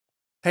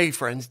Hey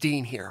friends,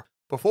 Dean here.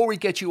 Before we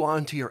get you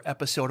on to your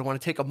episode, I want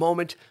to take a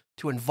moment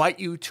to invite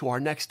you to our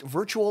next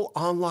virtual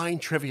online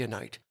trivia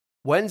night.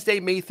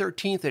 Wednesday, May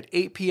 13th at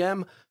 8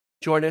 p.m.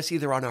 Join us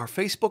either on our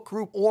Facebook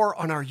group or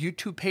on our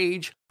YouTube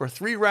page for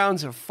 3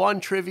 rounds of fun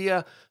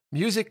trivia,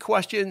 music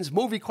questions,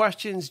 movie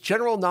questions,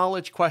 general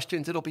knowledge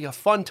questions. It'll be a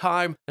fun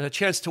time and a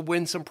chance to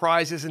win some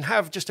prizes and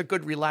have just a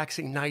good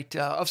relaxing night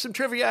of some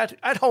trivia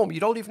at home. You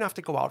don't even have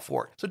to go out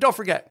for it. So don't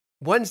forget,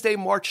 Wednesday,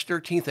 March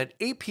 13th at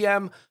 8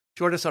 p.m.,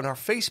 join us on our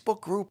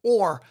Facebook group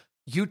or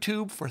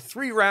YouTube for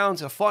 3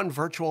 rounds of fun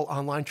virtual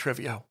online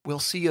trivia. We'll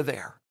see you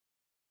there.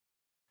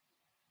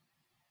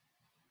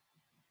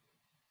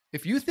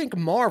 If you think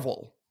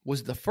Marvel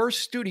was the first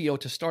studio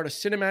to start a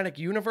cinematic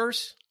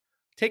universe,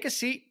 take a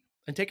seat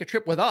and take a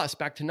trip with us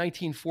back to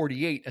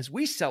 1948 as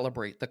we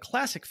celebrate the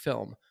classic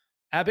film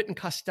Abbott and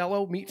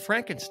Costello Meet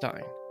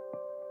Frankenstein.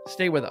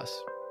 Stay with us.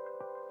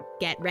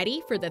 Get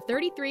ready for the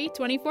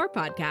 3324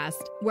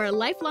 podcast, where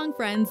lifelong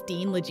friends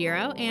Dean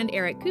Legiro and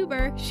Eric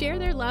Kuber share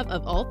their love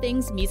of all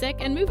things music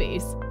and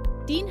movies.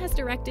 Dean has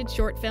directed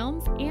short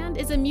films and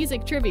is a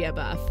music trivia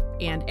buff.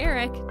 And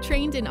Eric,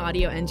 trained in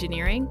audio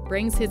engineering,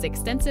 brings his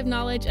extensive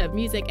knowledge of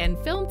music and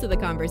film to the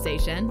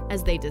conversation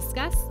as they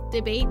discuss,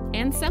 debate,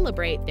 and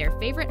celebrate their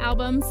favorite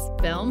albums,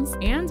 films,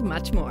 and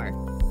much more.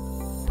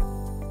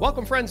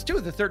 Welcome, friends, to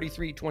the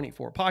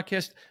 3324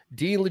 podcast.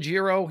 Dean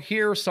Legiro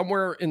here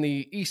somewhere in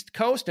the East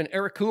Coast, and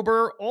Eric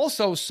Kuber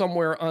also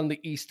somewhere on the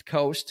East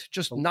Coast,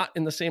 just not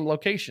in the same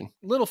location.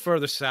 A little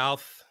further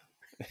south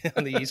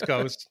on the East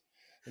Coast.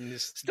 And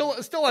Still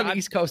on the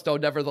East Coast, though,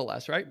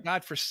 nevertheless, right?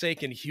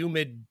 Godforsaken,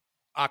 humid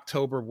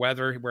October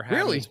weather we're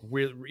having.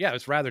 Really? Yeah,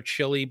 it's rather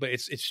chilly, but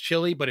it's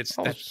chilly, but it's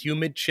that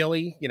humid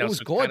chilly. You know, it was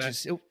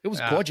gorgeous. It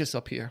was gorgeous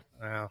up here.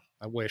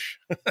 I wish.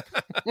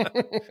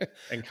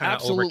 And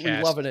absolutely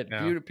overcast. Loving it.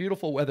 Yeah.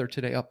 Beautiful weather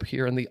today up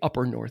here in the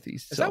upper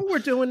Northeast. Is that what we're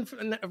doing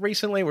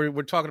recently?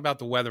 We're talking about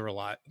the weather a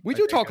lot. We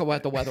do talk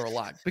about the weather a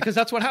lot because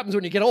that's what happens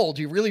when you get old.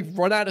 You really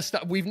run out of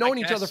stuff. We've known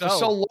each other for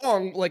so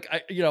long,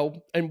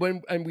 and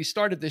when we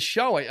started this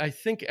show, I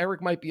think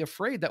Eric might be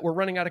afraid that we're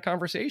running out of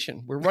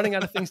conversation. We're running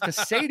out of things to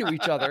say to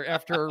each other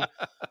after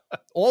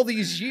all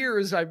these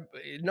years. I've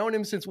known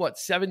him since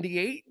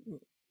 78?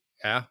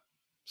 Yeah.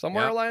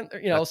 Somewhere along,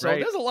 so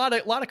right. There's a lot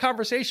of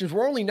conversations.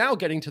 We're only now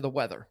getting to the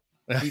weather.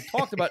 We've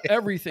talked about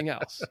everything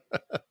else.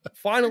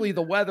 Finally,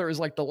 the weather is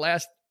like the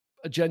last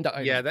agenda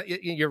item. Yeah,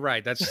 you're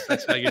right.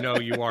 That's how you know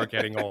you are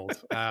getting old.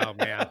 Oh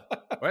man.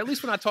 Or at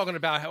least we're not talking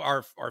about how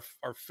our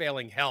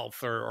failing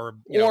health or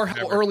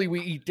how early we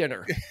eat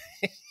dinner.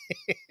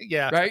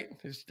 Yeah. Right.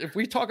 If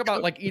we talk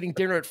about like eating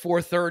dinner at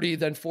 4:30,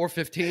 then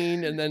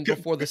 4:15, and then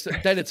before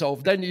then it's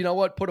over. Then you know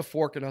what? Put a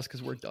fork in us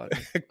because we're done.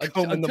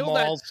 Combing the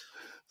malls.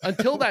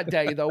 Until that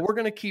day, though, we're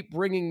going to keep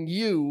bringing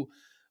you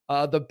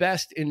the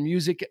best in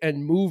music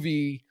and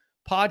movie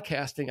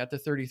podcasting at the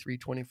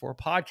 3324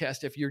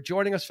 podcast. If you're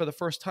joining us for the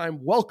first time,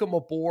 welcome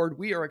aboard.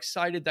 We are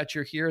excited that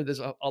you're here. There's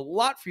a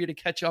lot for you to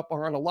catch up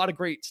on, a lot of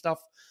great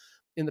stuff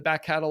in the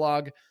back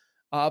catalog.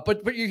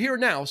 But you're here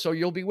now, so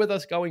you'll be with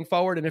us going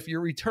forward. And if you're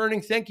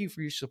returning, thank you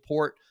for your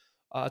support.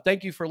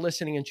 Thank you for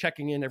listening and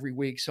checking in every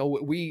week. So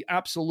we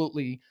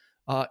absolutely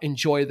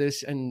enjoy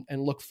this and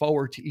look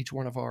forward to each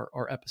one of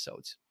our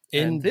episodes.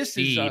 And this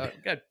is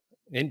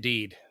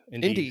Indeed.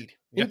 And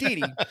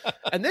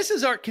this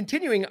is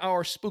continuing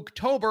our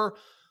Spooktober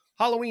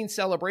Halloween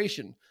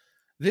celebration.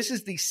 This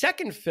is the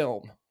second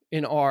film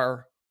in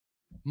our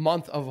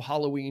month of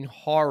Halloween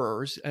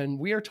horrors, and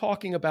we are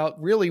talking about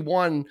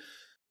one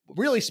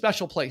really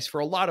special place for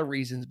a lot of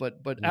reasons. But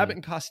Abbott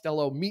and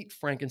Costello Meet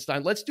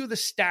Frankenstein. Let's do the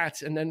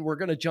stats, and then we're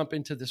going to jump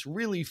into this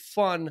really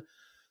fun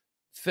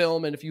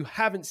film. And if you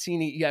haven't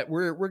seen it yet,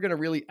 we're going to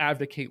really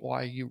advocate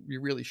why you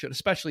really should,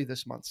 especially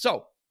this month.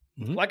 So,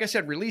 like I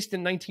said, released in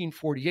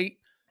 1948,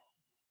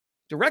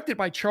 directed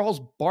by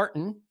Charles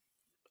Barton.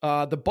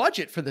 The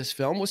budget for this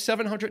film was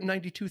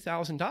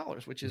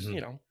 $792,000, which is,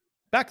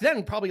 back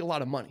then probably a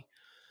lot of money.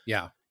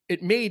 Yeah.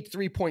 It made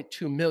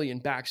 $3.2 million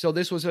back. So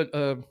this was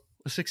a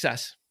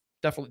success.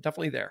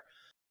 Definitely there.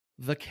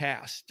 The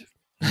cast.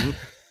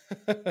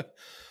 The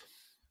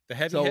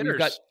heavy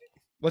hitters.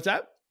 What's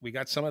that? We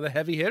got some of the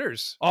heavy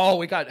hitters. Oh,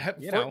 we got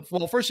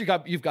first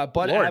you've got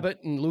Bud Abbott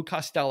and Lou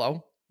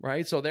Costello,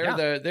 right? So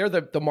they're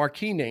the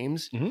marquee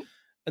names. Mm-hmm.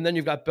 And then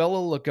you've got Bela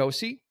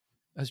Lugosi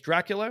as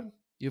Dracula.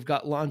 You've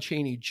got Lon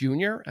Chaney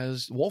Jr.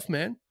 as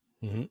Wolfman.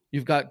 Mm-hmm.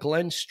 You've got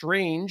Glenn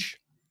Strange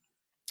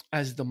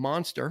as the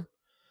monster.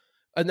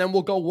 And then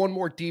we'll go one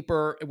more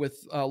deeper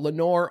with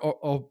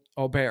Lenore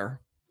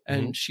Aubert,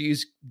 and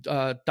she's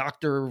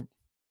Dr.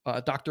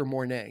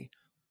 Mornay.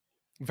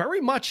 Very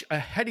much a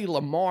Hedy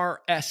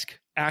Lamarr-esque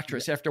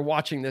actress after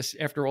watching this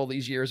after all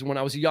these years. And when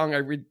I was young, I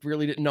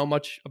really didn't know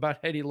much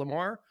about Hedy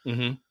Lamarr.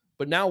 Mm-hmm.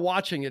 But now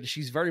watching it,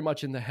 she's very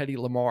much in the Hedy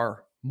Lamarr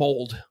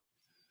mold.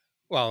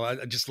 Well,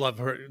 I just love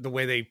her, the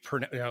way they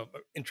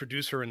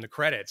introduce her in the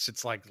credits.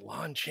 It's like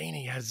Lon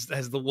Chaney as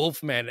the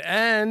Wolfman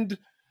and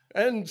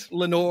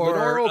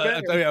Lenore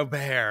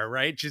Aubert,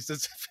 right? She's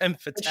this femme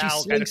fatale.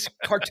 She slinks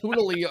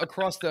cartoonily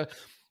across the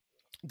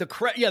the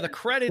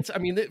credits. I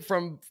mean,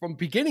 from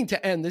beginning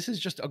to end, this is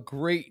just a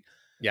great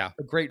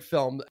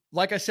film.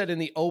 Like I said in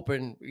the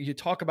open, you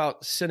talk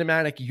about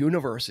cinematic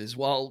universes.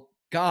 Well,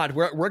 God,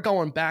 we're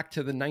going back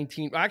to the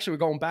we're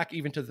going back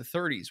even to the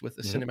 30s with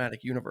the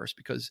cinematic universe,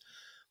 because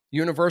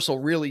Universal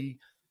really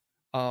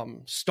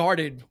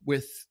started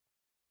with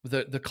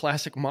the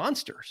classic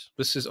monsters.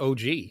 This is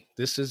OG.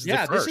 This is the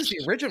this first. is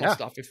the original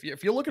stuff.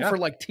 If you're looking for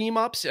like team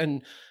ups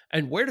and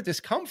where did this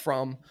come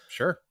from?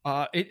 Sure.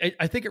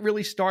 I think it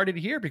really started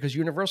here because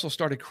Universal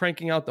started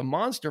cranking out the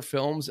monster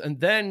films, and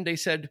then they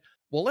said,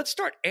 well, let's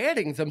start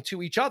adding them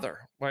to each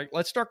other. Right?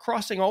 Let's start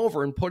crossing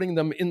over and putting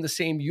them in the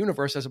same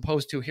universe, as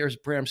opposed to here's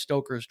Bram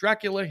Stoker's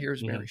Dracula,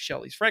 here's Mary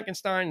Shelley's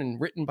Frankenstein, and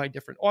written by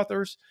different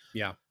authors.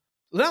 Yeah.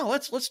 No,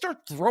 let's start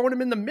throwing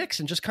them in the mix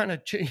and just kind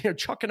of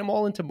chucking them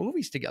all into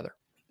movies together.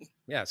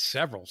 Yeah,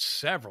 several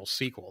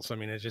sequels. I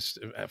mean, it's just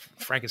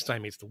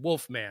Frankenstein meets the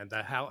Wolfman.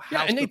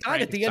 And they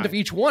died at the end of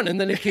each one,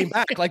 and then it came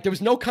back. Like there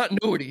was no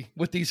continuity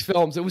with these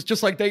films. It was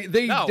just like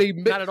they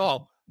not at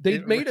all. They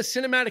made a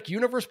cinematic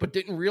universe, but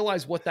didn't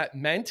realize what that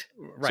meant.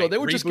 Right. So they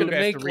were just going to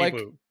make like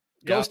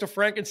Ghost of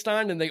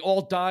Frankenstein, and they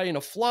all die in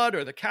a flood,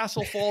 or the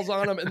castle falls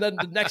on them, and then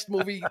the next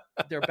movie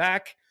they're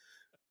back,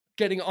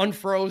 getting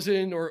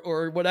unfrozen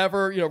or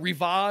whatever,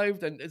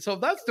 revived. And so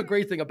that's the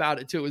great thing about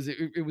it too, is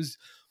it was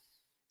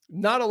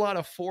not a lot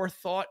of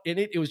forethought in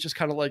it. It was just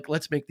kind of like,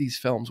 let's make these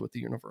films with the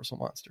Universal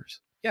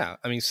monsters. Yeah.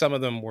 I mean, some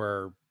of them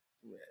were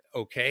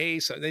okay.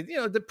 So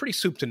they're pretty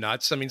soup to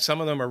nuts. I mean,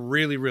 some of them are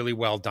really, really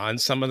well done.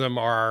 Some of them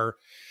are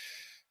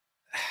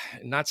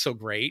not so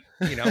great,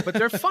 but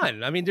they're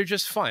fun. I mean, they're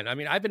just fun. I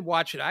mean, I've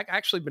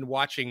actually been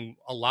watching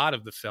a lot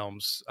of the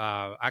films,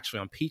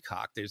 actually on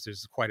Peacock.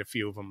 There's quite a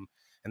few of them,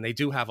 and they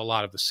do have a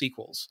lot of the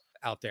sequels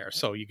out there.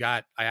 So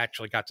I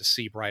actually got to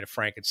see Bride of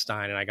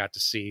Frankenstein, and I got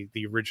to see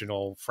the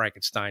original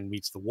Frankenstein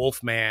meets the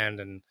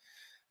Wolfman,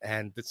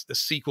 and it's the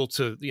sequel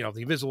to, the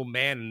Invisible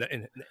Man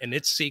and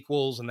its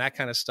sequels and that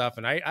kind of stuff.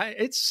 And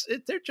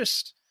they're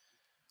just,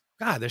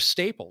 God, they're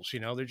staples,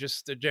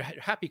 they're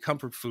happy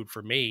comfort food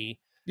for me.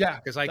 Yeah.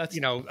 Because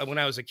when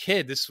I was a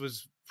kid, this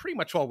was pretty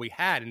much all we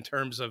had in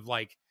terms of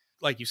like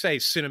you say,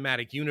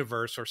 cinematic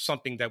universe, or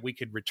something that we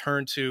could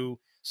return to,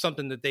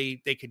 something that they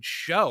could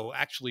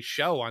actually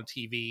show on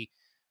TV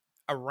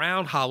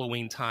around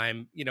Halloween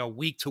time,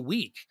 week to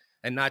week,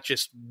 and not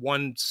just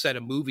one set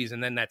of movies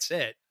and then that's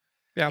it.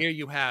 Yeah. Here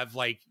you have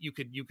like, you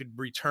could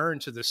return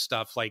to this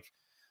stuff. Like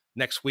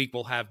next week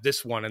we'll have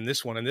this one and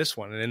this one and this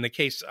one. And in the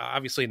case,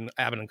 obviously in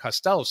Abbott and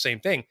Costello, same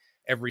thing.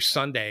 Every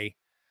Sunday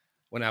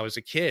when I was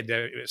a kid,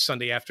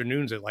 Sunday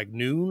afternoons at like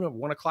noon or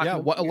 1 o'clock. Yeah,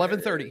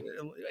 11:30.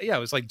 Yeah, it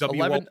was like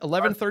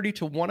 11:30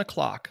 to 1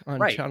 o'clock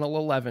on Channel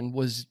 11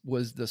 was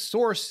the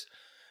source,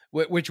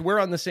 which we're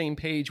on the same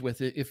page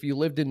with it. If you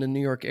lived in the New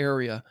York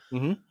area,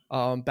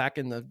 back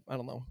in the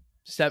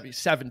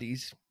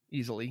 70s,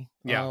 easily.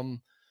 Yeah.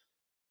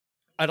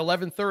 At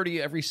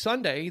 11:30 every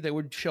Sunday, they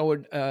would show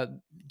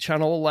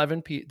Channel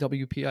 11,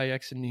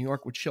 WPIX in New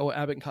York would show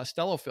Abbott and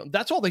Costello film.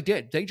 That's all they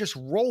did. They just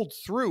rolled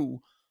through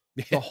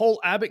the whole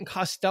Abbott and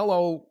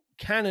Costello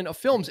canon of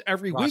films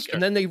every week,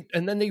 and then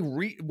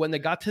when they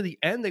got to the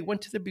end, they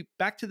went to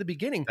back to the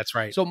beginning. That's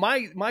right. So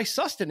my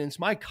sustenance,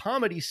 my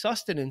comedy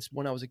sustenance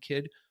when I was a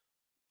kid,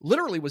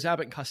 literally was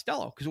Abbott and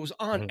Costello, because it was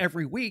on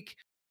every week.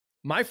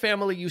 My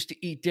family used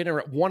to eat dinner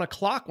at 1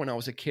 o'clock when I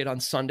was a kid on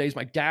Sundays.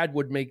 My dad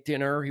would make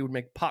dinner. He would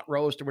make pot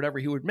roast or whatever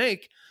he would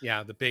make.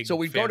 Yeah, the big. So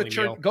we'd go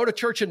to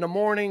church in the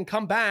morning,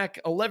 come back,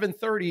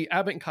 11:30,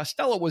 Abbott and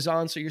Costello was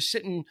on. So you're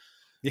sitting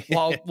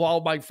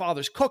while my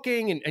father's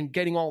cooking and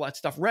getting all that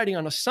stuff ready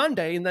on a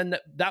Sunday. And then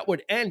that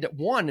would end at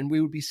 1, and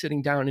we would be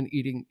sitting down and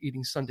eating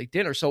Sunday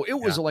dinner. So it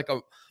was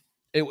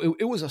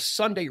it was a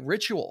Sunday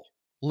ritual,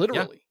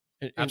 literally,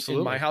 in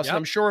my house. And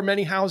I'm sure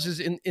many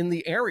houses in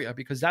the area,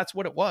 because that's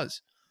what it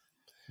was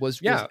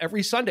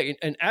every Sunday.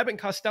 And Abbott and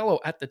Costello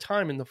at the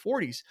time in the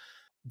 40s,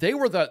 they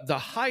were the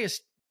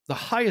highest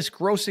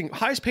grossing,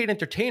 highest paid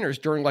entertainers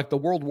during like the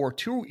World War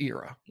II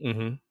era.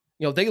 Mm-hmm.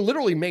 They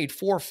literally made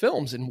 4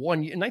 films in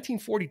 1 year. In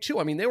 1942,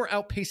 I mean, they were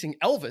outpacing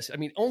Elvis. I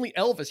mean, only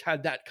Elvis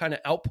had that kind of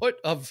output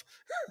of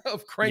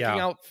cranking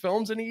out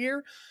films in a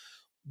year.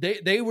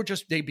 They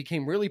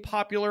became really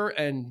popular,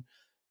 and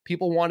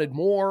people wanted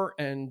more.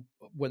 And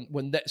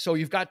so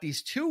you've got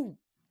these 2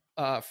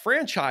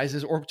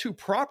 franchises or 2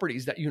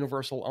 properties that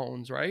Universal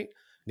owns, right?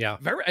 Yeah.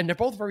 And they're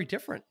both very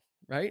different,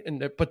 right?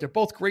 But they're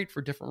both great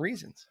for different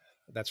reasons.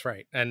 That's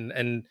right.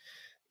 And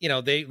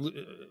they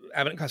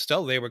Abbott and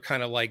Costello, they were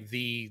kind of like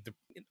the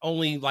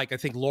only, like, I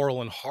think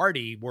Laurel and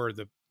Hardy were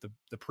the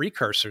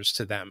precursors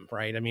to them,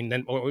 right? I mean,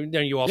 then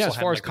you also as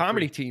had far as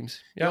comedy teams,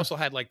 you also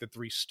had like the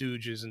Three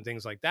Stooges and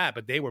things like that,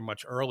 but they were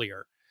much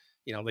earlier.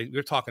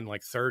 We're talking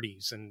like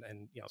 30s and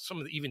some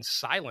of the, even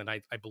silent,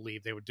 I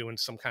believe they were doing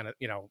some kind of,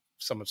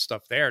 some of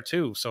stuff there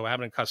too. So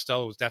Abbott and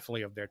Costello was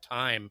definitely of their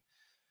time.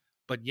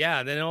 But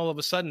yeah, then all of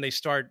a sudden they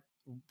start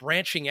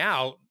branching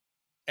out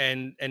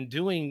and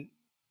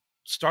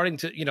starting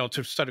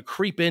to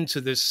creep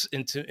into this,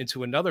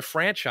 into another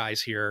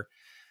franchise here,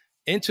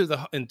 into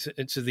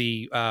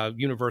the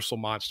Universal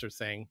monster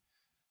thing.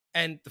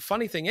 And the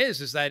funny thing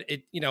is that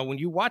it, when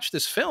you watch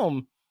this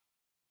film,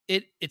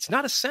 it's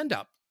not a send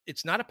up.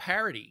 It's not a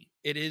parody.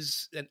 It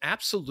is an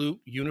absolute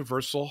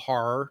universal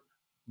horror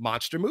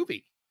monster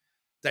movie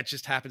that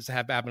just happens to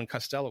have Abbott and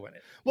Costello in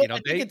it. Well, I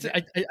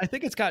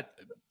think it's got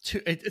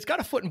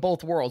a foot in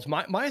both worlds.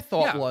 My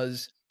thought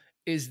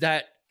is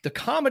that the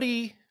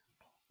comedy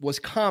was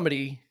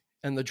comedy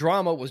and the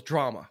drama was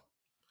drama.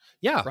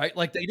 Yeah. Right.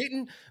 Like they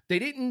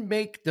didn't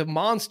make the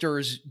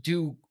monsters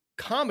do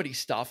comedy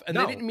stuff, and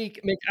they didn't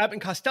make Abbott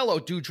and Costello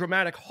do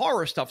dramatic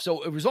horror stuff.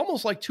 So it was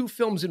almost like two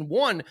films in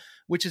one,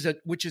 which is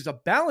a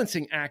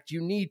balancing act.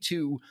 You need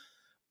to,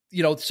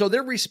 so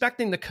they're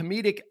respecting the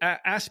comedic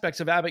aspects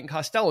of Abbott and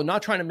Costello,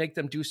 not trying to make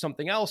them do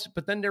something else,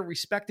 but then they're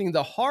respecting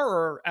the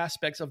horror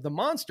aspects of the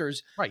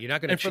monsters. Right. You're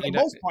not going to, for the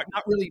most part,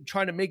 not really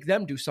trying to make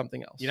them do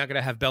something else. You're not going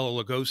to have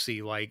Bela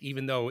Lugosi, like,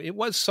 even though it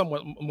was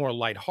somewhat more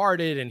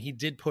lighthearted and he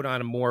did put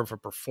on more of a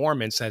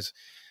performance, as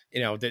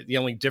the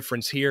only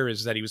difference here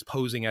is that he was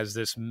posing as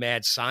this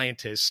mad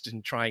scientist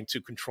and trying to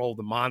control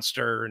the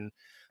monster. And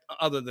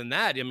other than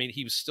that, I mean,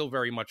 he was still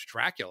very much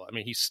Dracula. I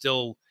mean, he's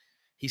still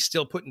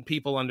putting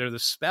people under the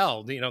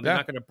spell. They're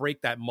not going to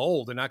break that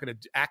mold. They're not going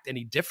to act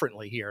any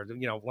differently here.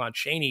 Lon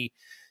Chaney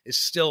is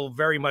still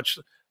very much,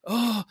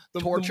 the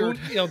tortured.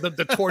 The moon,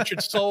 the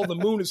tortured soul. The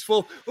moon is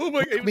full. Oh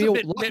my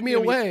God! Lock me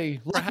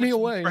away.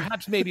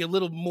 Perhaps maybe a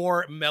little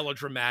more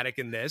melodramatic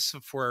in this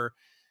for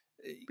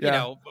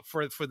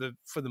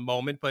the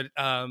moment, but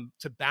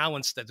to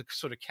balance that, to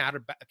sort of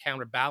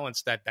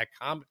counterbalance that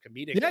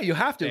comedic. Yeah, you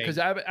have to, because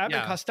Abbott and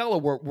Costello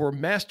were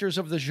masters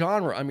of the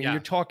genre. I mean, you're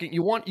talking,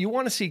 you want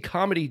to see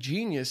comedy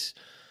genius.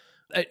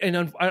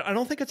 And I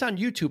don't think it's on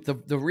YouTube,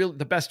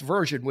 the best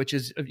version, which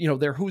is,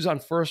 their Who's on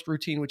First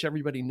routine, which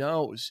everybody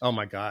knows. Oh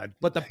my God.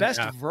 But the best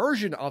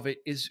version of it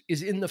is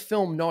in the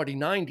film Naughty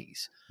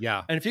 90s.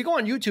 Yeah. And if you go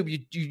on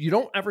YouTube, you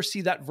don't ever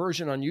see that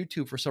version on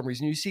YouTube for some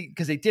reason. You see,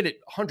 because they did it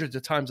hundreds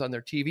of times on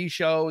their TV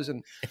shows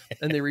and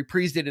they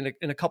reprised it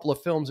in a couple of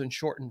films in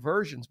shortened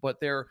versions. But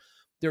their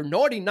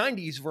Naughty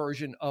 90s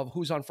version of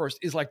Who's on First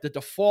is like the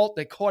default.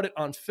 They caught it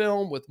on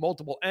film with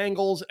multiple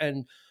angles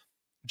and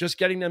just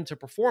getting them to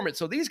perform it.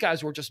 So these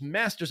guys were just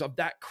masters of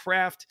that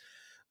craft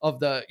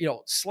of the,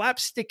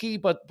 slapsticky,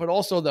 but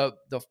also the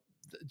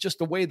just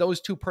the way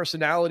those two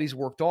personalities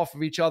worked off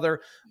of each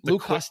other.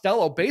 Luke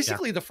Costello,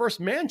 basically the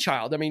first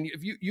man-child. I mean,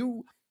 if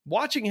you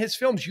watching his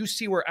films, you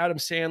see where Adam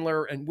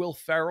Sandler and Will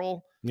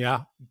Ferrell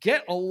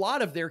get a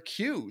lot of their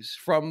cues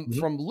from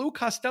Luke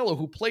Costello,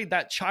 who played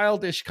that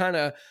childish kind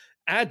of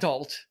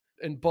adult.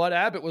 And Bud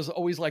Abbott was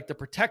always like the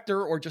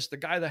protector, or just the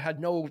guy that had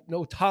no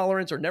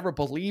tolerance or never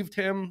believed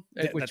him,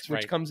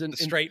 which comes in the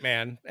straight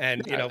man.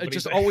 And it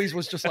just always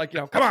was just like,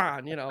 come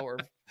on, or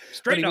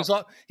straight.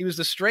 He was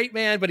the straight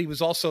man, but he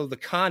was also the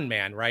con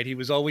man, right? He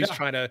was always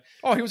trying to.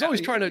 Oh, he was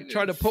always trying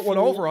to put one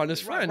over on his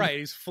friend, right?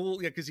 He's fool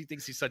because he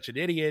thinks he's such an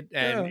idiot,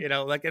 and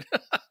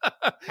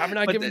haven't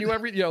I given you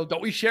every?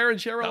 Don't we share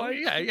alike?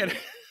 Yeah.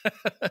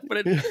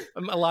 But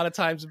a lot of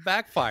times it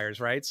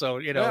backfires, right? So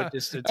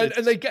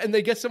and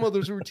they get some of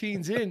those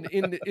routines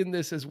in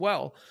this as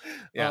well.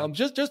 Yeah.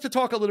 Just to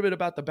talk a little bit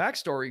about the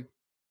backstory,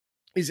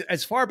 is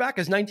as far back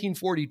as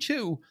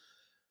 1942,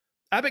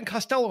 Abbott and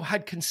Costello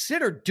had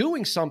considered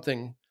doing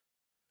something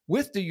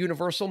with the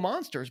Universal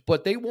monsters,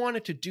 but they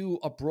wanted to do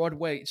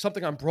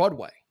something on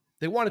Broadway.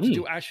 They wanted to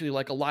do actually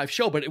like a live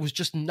show, but it was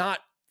just not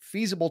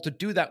feasible to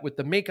do that with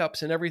the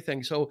makeups and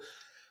everything. So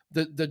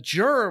the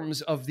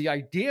germs of the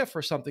idea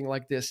for something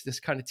like this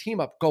kind of team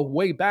up go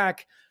way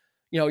back.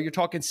 You're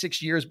talking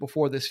 6 years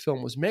before this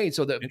film was made.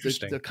 So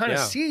the kind of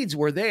seeds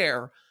were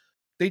there.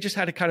 They just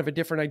had a kind of a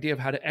different idea of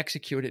how to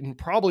execute it, and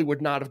probably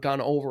would not have gone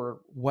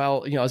over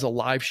well, as a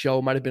live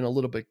show. Might have been a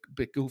little bit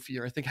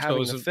goofier. I think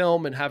having the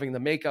film and having the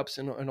makeups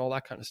and all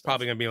that kind of stuff.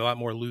 Probably going to be a lot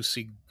more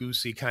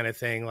loosey-goosey kind of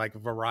thing, like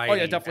variety. Oh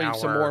yeah, definitely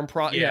some more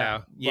improv.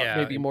 Yeah.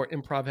 Maybe more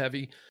improv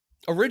heavy.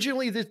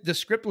 Originally, the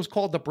script was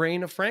called The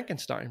Brain of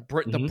Frankenstein,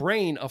 The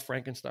Brain of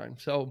Frankenstein.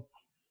 So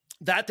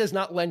that does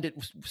not lend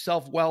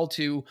itself well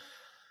to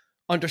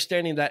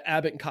understanding that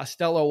Abbott and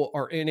Costello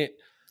are in it.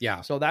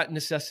 Yeah. So that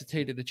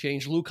necessitated a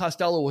change. Lou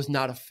Costello was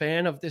not a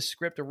fan of this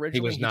script originally.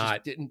 He was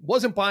not.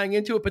 Wasn't buying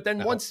into it. But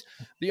then once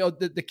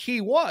the key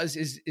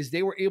is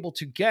they were able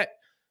to get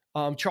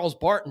Charles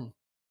Barton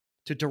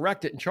to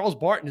direct it, and Charles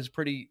Barton is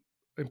pretty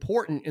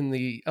important in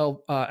the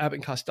Abbott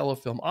and Costello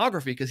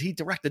filmography because he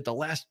directed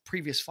the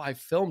previous 5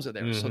 films of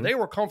theirs. So they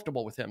were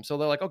comfortable with him. So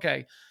they're like,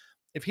 okay,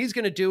 if he's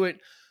going to do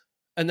it.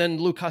 And then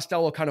Lou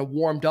Costello kind of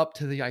warmed up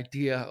to the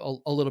idea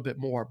a little bit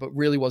more, but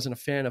really wasn't a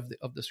fan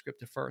of the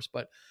script at first.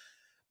 But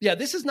yeah,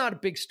 this is not a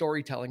big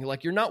storytelling.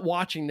 Like, you're not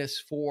watching this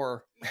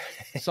for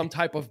some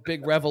type of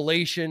big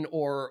revelation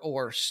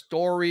or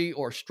story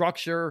or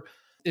structure.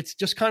 It's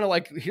just kind of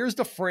like, here's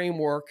the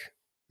framework,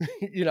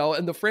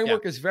 and the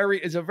framework is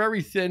a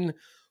very thin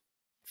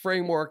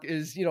framework.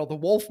 Is, the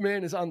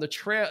Wolfman is on the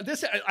trail.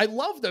 This, I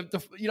love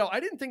the I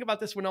didn't think about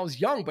this when I was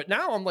young, but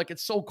now I'm like,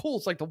 it's so cool.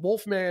 It's like the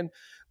Wolfman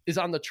is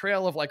on the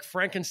trail of like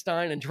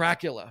Frankenstein and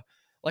Dracula.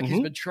 Like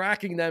he's been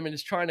tracking them and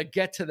is trying to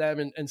get to them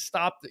and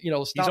stop,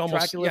 stop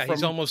Dracula from.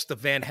 He's almost the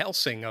Van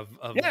Helsing of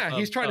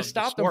he's trying to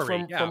stop them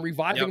from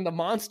reviving the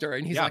monster.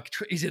 And he's like,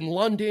 he's in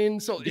London.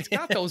 So it's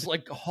got those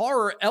like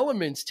horror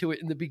elements to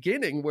it in the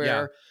beginning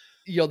where,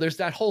 there's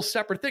that whole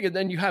separate thing. And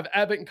then you have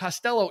Abbott and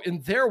Costello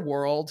in their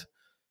world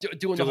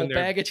doing the whole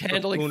baggage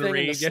handling thing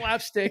and the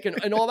slapstick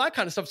and all that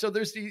kind of stuff. So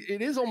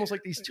it is almost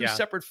like these two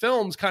separate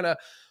films kind of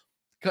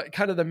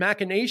the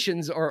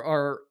machinations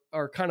are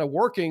kind of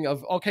working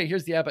of, okay,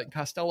 here's the Abbott and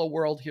Costello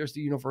world. Here's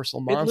the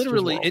Universal Monsters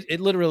world. It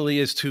literally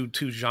is two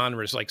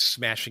genres like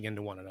smashing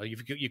into one another.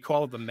 You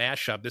call it the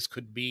mashup. This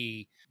could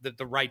be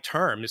the right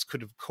term. This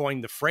could have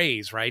coined the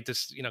phrase, right?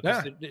 This,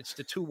 it's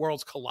the two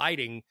worlds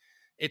colliding.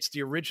 It's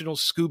the original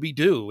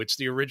Scooby-Doo. It's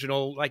the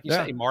original, like you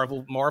say,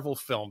 Marvel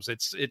films.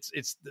 It's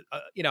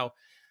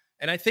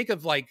and I think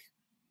of like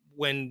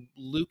when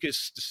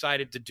Lucas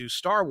decided to do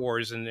Star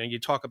Wars and you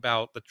talk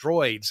about the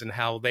droids and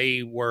how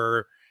they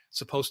were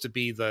supposed to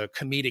be the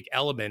comedic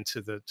element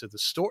to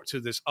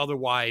this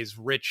otherwise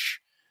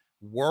rich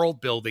world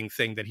building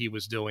thing that he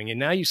was doing. And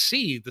now you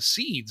see the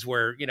seeds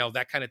where,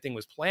 that kind of thing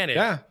was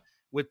planted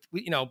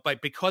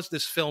but because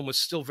this film was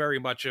still very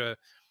much a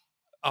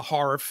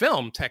horror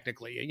film,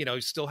 technically,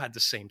 you still had the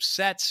same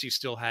sets. You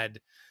still had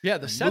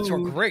the sets were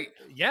great.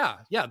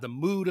 The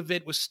mood of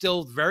it was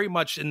still very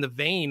much in the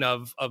vein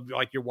of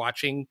like you're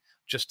watching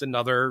just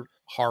another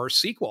horror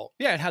sequel.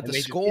 It had the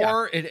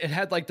score. It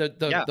had like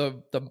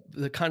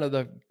the kind of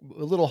the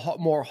little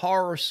more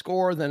horror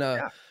score than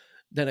a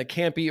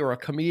campy or a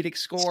comedic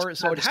score.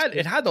 So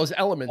it had those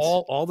elements.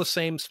 All the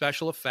same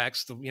special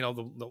effects. The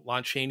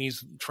Lon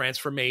Chaney's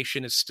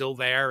transformation is still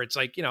there. It's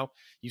like,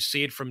 you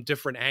see it from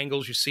different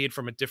angles. You see it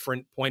from a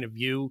different point of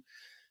view.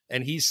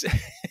 And he's,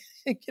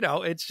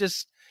 it's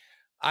just,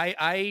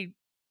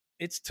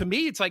 it's to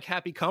me, it's like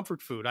happy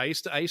comfort food. I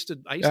used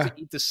to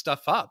eat this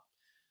stuff up.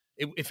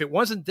 If it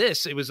wasn't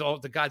this, it was all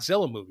the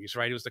Godzilla movies,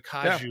 right? It was the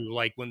kaiju,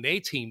 like when they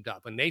teamed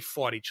up and they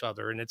fought each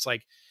other. And it's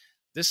like,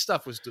 this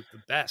stuff was the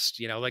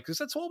best, like, cause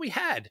that's all we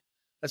had.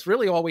 That's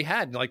really all we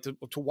had, like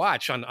to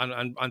watch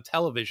on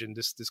television,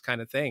 this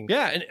kind of thing.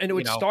 Yeah. And it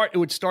would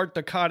start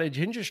the cottage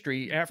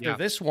industry after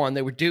this one.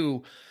 They would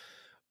do,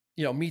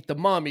 Meet the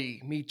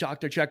Mummy, meet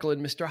Dr. Jekyll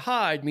and Mr.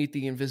 Hyde, meet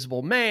the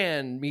Invisible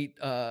Man, meet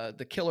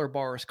the killer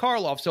Boris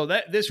Karloff. So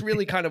this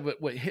really kind of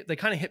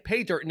hit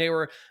pay dirt, and they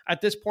were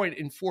at this point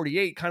in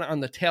 48 kind of on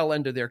the tail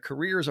end of their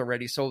careers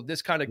already. So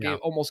this kind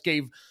of almost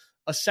gave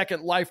a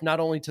second life, not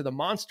only to the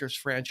Monsters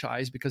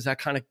franchise, because that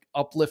kind of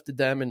uplifted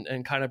them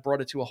and kind of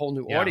brought it to a whole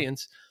new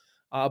audience,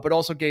 but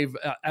also gave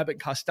Abbott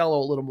and Costello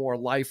a little more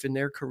life in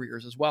their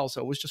careers as well.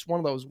 So it was just one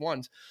of those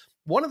ones.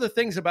 One of the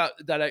things about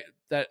that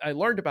I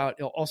learned about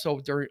also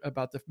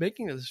about the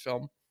making of this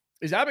film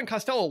is Abbott and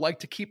Costello like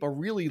to keep a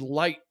really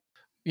light,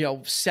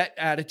 set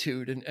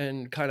attitude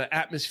and kind of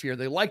atmosphere.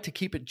 They like to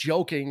keep it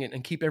joking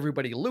and keep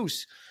everybody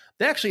loose.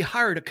 They actually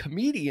hired a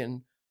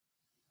comedian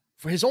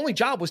for his only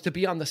job was to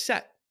be on the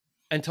set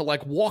and to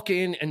like walk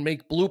in and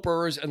make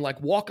bloopers and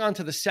like walk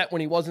onto the set when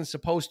he wasn't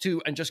supposed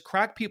to and just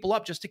crack people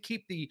up just to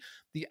keep the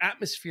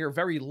atmosphere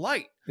very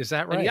light. Is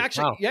that right? And he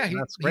actually,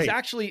 he's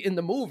actually in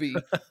the movie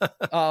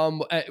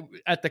when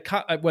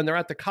they're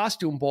at the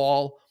costume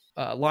ball.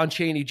 Lon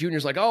Chaney Jr.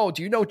 is like, "Oh,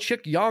 do you know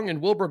Chick Young and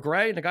Wilbur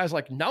Gray?" And the guy's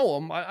like,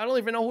 "No, I don't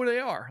even know who they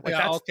are." Like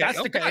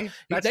that's the guy.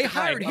 They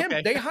hired him.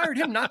 They hired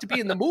him not to be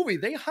in the movie.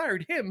 They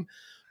hired him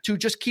to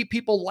just keep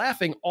people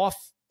laughing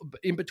off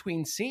in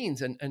between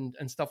scenes and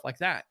stuff like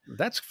that.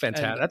 That's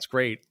fantastic. That's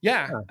great.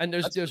 Yeah. And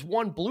there's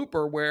one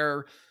blooper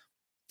where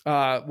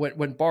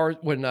when Bela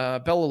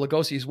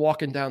Lugosi is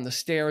walking down the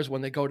stairs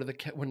when they go to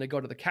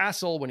the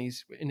castle, when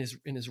he's in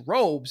his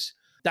robes,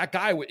 that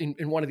guy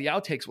in one of the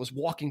outtakes was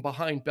walking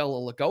behind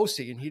Bela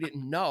Lugosi and he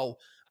didn't know.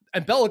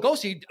 And Bela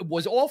Lugosi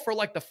was all for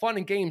like the fun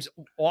and games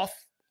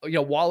off,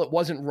 while it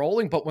wasn't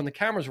rolling, but when the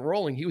cameras were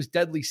rolling, he was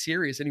deadly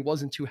serious and he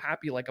wasn't too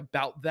happy like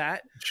about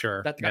that.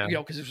 Sure. That guy,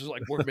 because it was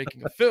like, we're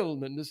making a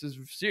film and this is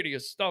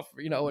serious stuff,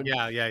 and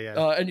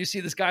and you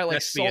see this guy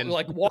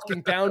like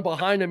walking down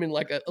behind him in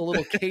like a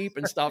little cape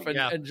and stuff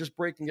and just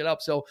breaking it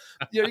up. So,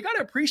 you got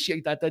to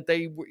appreciate that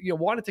they,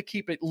 wanted to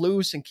keep it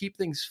loose and keep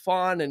things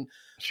fun and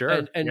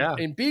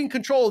and be in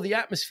control of the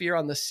atmosphere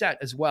on the set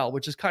as well,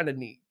 which is kind of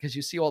neat because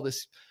you see all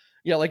this,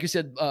 like you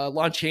said,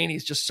 Lon Chaney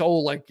is just so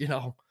like,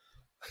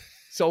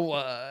 so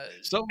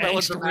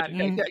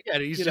angst-ridden.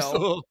 He's just a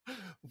little,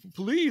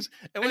 please.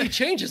 And he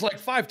changes like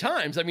 5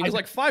 times. I mean, he's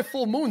like 5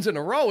 full moons in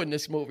a row in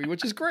this movie,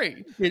 which is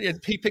great.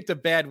 He picked a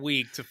bad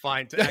week to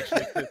find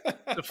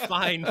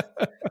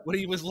what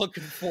he was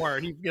looking for.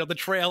 And the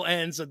trail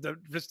ends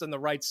just in the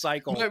right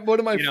cycle. One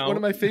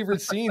of my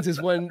favorite scenes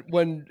is when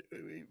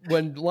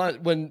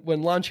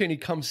Lon Chaney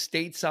comes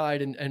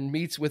stateside and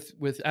meets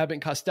with Abbott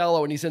and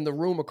Costello, and he's in the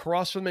room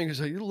across from me.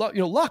 He's like,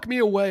 lock me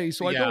away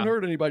so I don't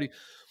hurt anybody.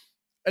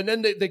 And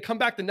then they come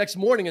back the next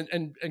morning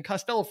and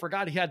Costello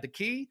forgot he had the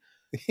key.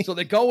 So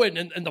they go in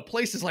and the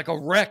place is like a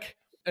wreck.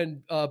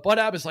 And Bud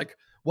Abbott's like,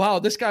 wow,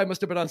 this guy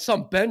must have been on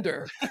some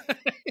bender.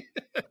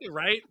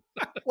 Right?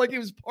 Like he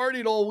was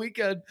partying all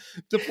weekend.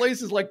 The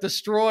place is like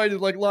destroyed,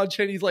 and like Lon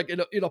Chaney's like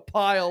in a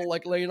pile,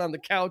 like laying on the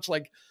couch,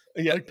 like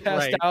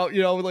passed out,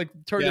 like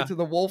turned into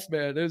the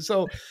Wolfman. And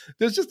so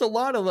there's just a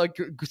lot of like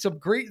some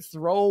great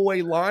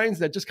throwaway lines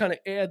that just kind of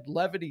add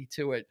levity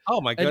to it.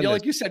 Oh my goodness. And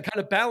like you said,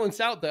 kind of balance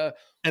out the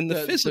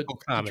physical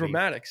comedy, the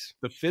dramatics,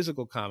 the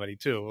physical comedy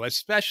too.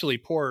 Especially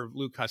poor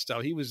Lou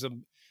Costello. He was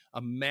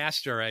a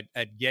master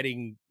at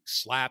getting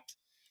slapped,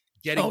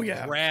 getting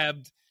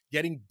grabbed,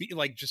 getting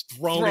just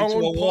thrown into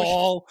a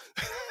wall.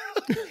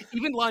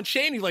 Even Lon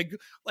Chaney, like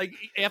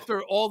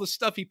after all the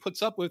stuff he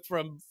puts up with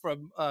from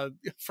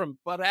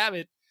Bud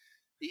Abbott,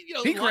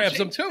 he grabs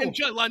him too. And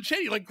Lon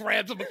Chaney like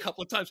grabs him a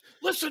couple of times.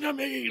 Listen to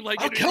me, like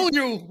I'll kill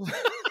you.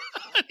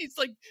 He's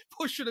like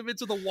pushing him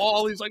into the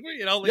wall. He's like,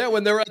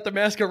 when they're at the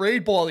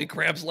masquerade ball, he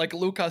grabs like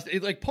Lucas. He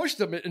like pushed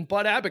him, and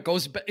Bud Abbott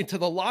goes into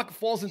the lock,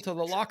 falls into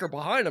the locker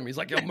behind him. He's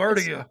like, "I'll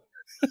murder you."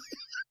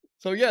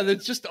 So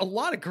there's just a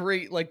lot of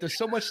great, like there's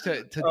so much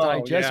to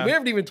digest. Yeah. We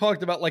haven't even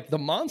talked about like the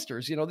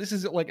monsters. This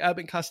is like Abbott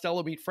and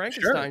Costello meet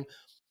Frankenstein. Sure.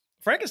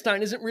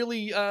 Frankenstein isn't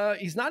really,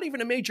 he's not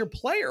even a major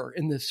player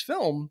in this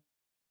film.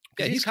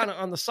 Yeah, he's kind of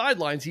on the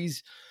sidelines.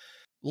 He's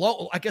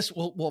low, I guess.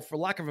 Well, for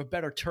lack of a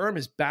better term,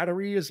 his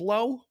battery is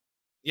low.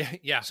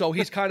 Yeah. So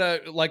he's kind of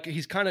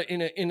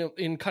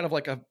in kind of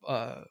like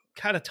a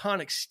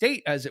catatonic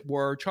state, as it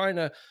were, trying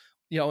to.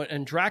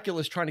 And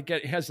Dracula's trying to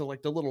get, has the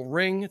little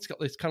ring. It's kind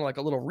of like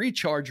a little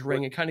recharge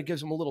ring. It kind of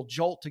gives him a little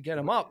jolt to get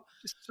him up.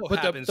 It so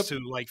happens to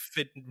like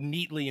fit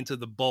neatly into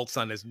the bolts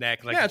on his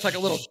neck. Like, it's like a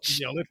little,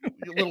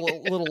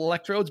 little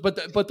electrodes. But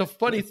the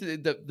funny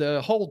thing,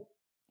 the whole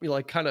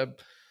kind of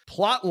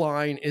plot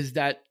line is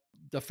that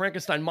the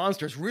Frankenstein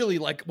monster is really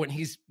like when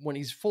he's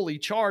fully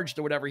charged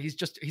or whatever,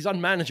 he's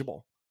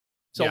unmanageable.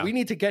 So we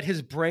need to get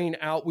his brain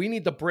out. We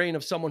need the brain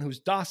of someone who's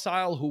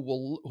docile,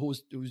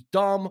 who's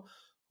dumb,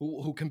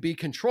 who can be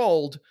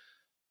controlled,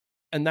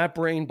 and that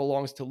brain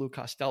belongs to Lou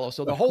Costello.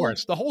 So the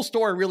whole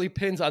story really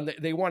pins on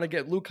they want to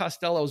get Lou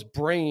Costello's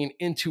brain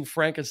into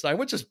Frankenstein,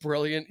 which is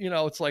brilliant.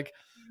 It's like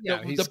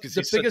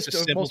the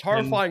biggest, most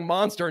horrifying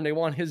monster, and they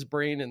want his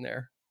brain in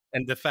there.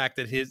 And the fact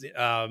that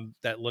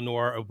that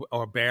Lenore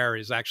Aubert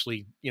is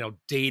actually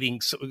dating,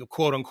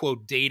 quote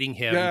unquote, dating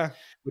him,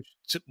 which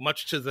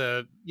much to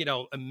the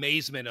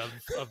amazement of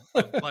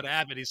Bud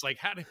Abbott. He's like,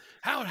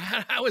 how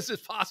is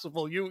this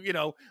possible?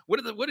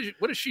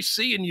 What does she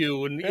see in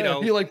you? And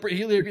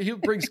he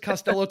brings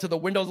Costello to the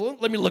windows.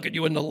 Let me look at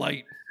you in the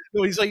light.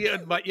 No, he's like,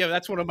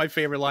 that's one of my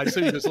favorite lines.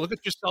 So he goes, look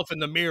at yourself in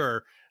the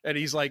mirror, and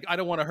he's like, I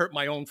don't want to hurt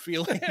my own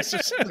feelings.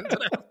 Or something to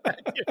that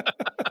effect.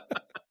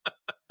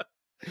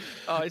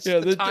 It's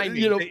the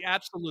timing, the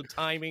absolute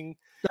timing.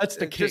 That's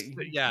the key.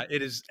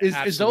 It is.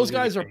 Is those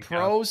guys are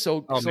pros.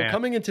 So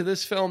coming into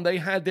this film, they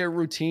had their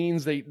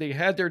routines. They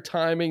had their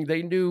timing.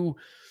 They knew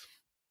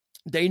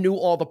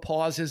all the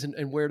pauses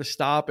and where to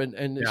stop.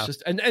 And it's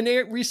just and they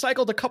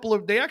recycled a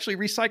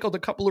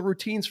couple of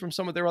routines from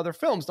some of their other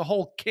films. The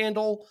whole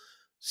candle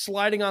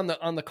sliding on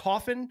the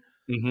coffin.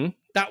 Mm-hmm.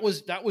 That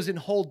was in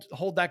Hold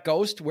That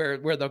Ghost, where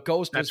the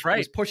ghost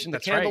was pushing the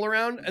candle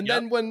around. And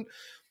then when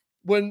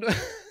when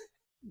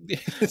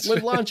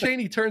Lon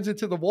Chaney turns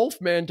into the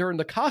Wolfman during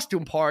the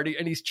costume party,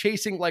 and he's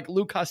chasing like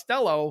Lou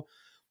Costello,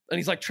 and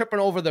he's like tripping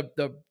over the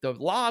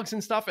logs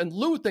and stuff, and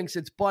Lou thinks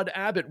it's Bud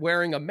Abbott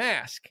wearing a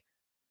mask,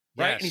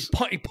 right? Yes.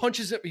 And he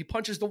punches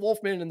the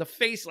Wolfman in the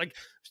face, like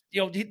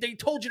they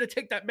told you to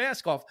take that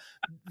mask off.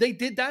 They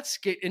did that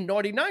skit in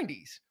Naughty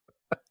 90s.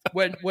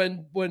 when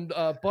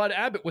Bud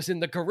Abbott was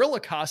in the gorilla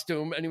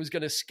costume and he was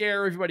going to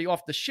scare everybody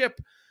off the ship.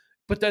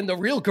 But then the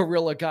real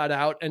gorilla got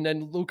out, and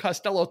then Lou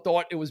Costello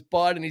thought it was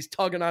Bud, and he's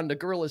tugging on the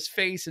gorilla's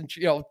face, and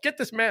get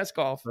this mask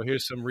off. So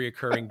here's some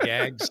reoccurring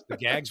gags. The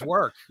gags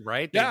work,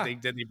 right?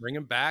 They bring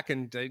them back,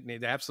 and they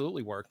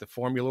absolutely work. The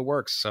formula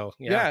works. So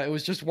it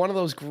was just one of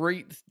those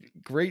great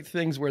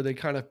things where they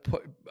kind of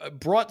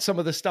brought some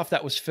of the stuff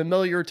that was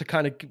familiar to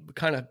kind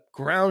of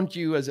ground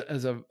you as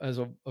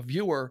a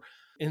viewer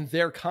in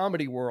their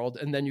comedy world,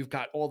 and then you've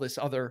got all this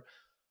other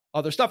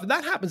stuff. And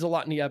that happens a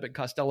lot in the Abbott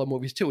Costello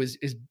movies too, is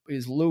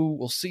Lou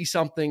will see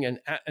something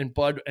and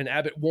Bud and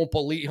Abbott won't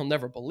believe, he'll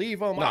never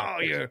believe him. No,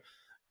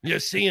 you're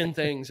seeing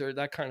things or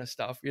that kind of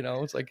stuff.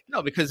 It's like,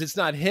 no, because it's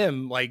not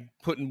him like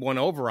putting one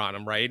over on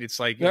him. Right. It's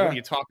like, what are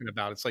you talking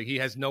about? It's like, he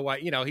has no,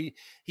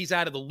 he's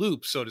out of the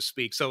loop, so to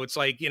speak. So it's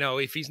like,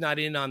 if he's not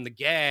in on the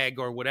gag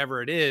or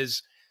whatever it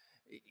is,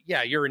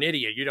 you're an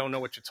idiot. You don't know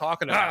what you're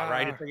talking about.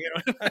 Right.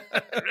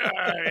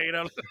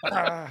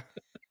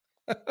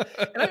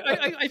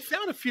 And I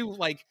found a few,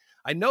 like,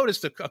 I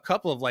noticed a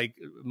couple of like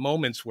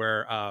moments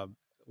where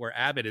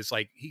Abbott is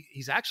like,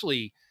 he's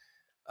actually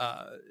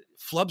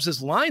flubs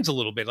his lines a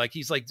little bit. Like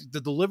he's like, the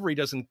delivery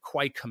doesn't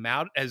quite come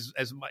out as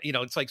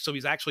it's like, so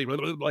he's actually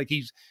like,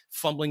 he's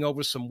fumbling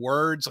over some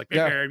words, like,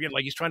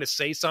 like he's trying to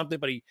say something,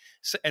 but he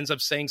ends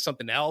up saying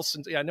something else.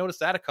 And I noticed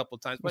that a couple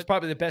of times. But it's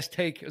probably the best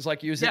take, is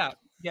like, use it.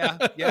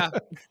 Yeah.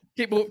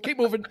 Keep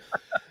moving.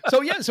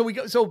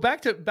 So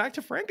back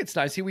to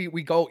Frankenstein. See,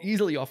 we go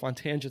easily off on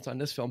tangents on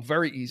this film,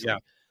 very easily.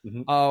 Yeah.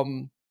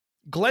 Mm-hmm.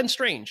 Glenn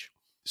Strange.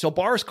 So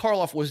Boris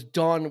Karloff was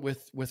done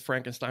with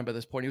Frankenstein by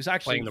this point. He was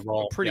actually playing the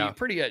role,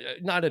 pretty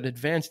not at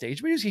advanced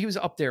age, but he was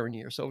up there in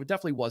years, so it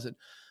definitely wasn't.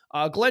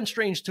 Glenn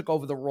Strange took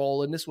over the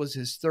role, and this was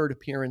his third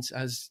appearance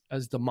as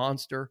the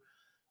monster.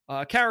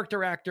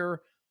 Character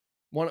actor,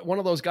 one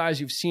of those guys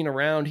you've seen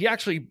around. He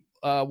actually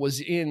was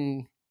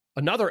in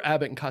another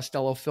Abbott and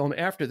Costello film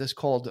after this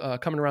called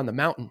Coming Around the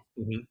Mountain.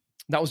 Mm-hmm.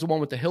 That was the one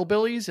with the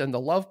hillbillies and the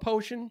love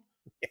potion.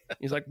 Yeah.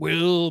 He's like,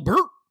 Wilbur.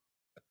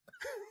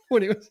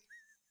 When he was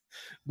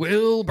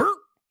Wilbur.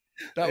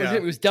 That was it.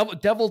 It was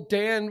Devil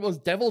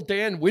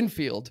Dan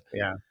Winfield.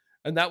 Yeah.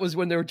 And that was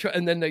when they were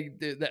and then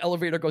the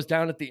elevator goes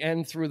down at the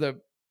end through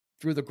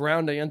the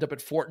ground. They end up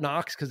at Fort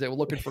Knox because they were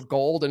looking for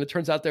gold, and it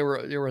turns out they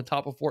were on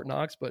top of Fort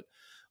Knox. But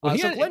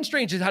Glenn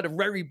Strange has had a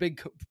very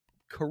big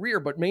career,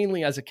 but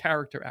mainly as a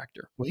character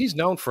actor. Well, he's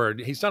done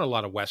a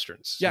lot of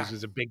westerns. Yeah,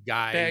 he's a big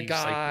guy, bad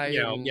guy,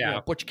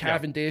 like, Butch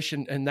Cavendish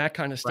and that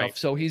kind of stuff. Right.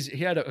 So he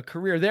had a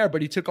career there,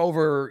 but he took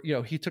over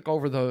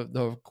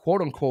the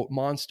quote unquote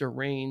monster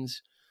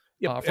reigns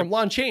from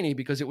Lon Chaney,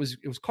 because it was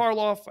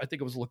Karloff, I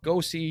think it was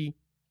Lugosi,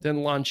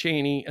 then Lon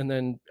Chaney, and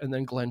then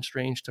Glenn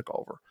Strange took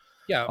over.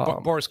 Yeah,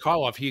 Boris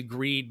Karloff, he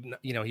agreed.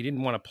 He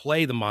didn't want to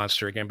play the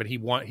monster again, but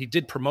he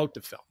did promote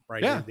the film,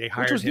 right? Yeah, they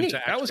hired him neat. to.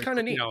 Actually, that was kind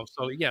of neat.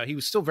 So yeah, he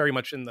was still very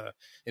much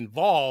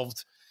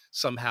involved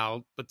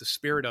somehow, but the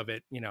spirit of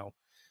it,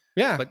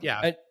 Yeah, but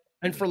yeah,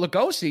 and for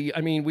Lugosi,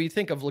 I mean, we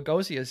think of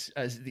Lugosi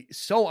as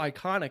so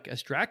iconic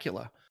as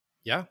Dracula.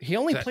 Yeah, he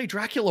only played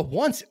Dracula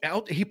once.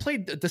 He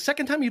played the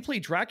second time he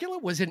played Dracula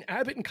was in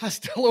Abbott and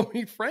Costello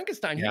Meet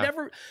Frankenstein. Yeah.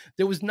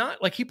 There was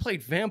not like he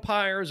played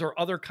vampires or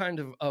other kind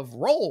of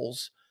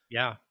roles.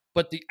 Yeah.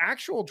 But the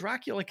actual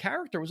Dracula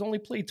character was only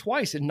played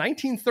twice, in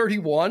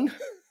 1931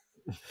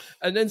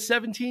 and then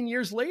 17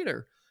 years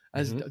later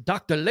as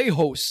Dr.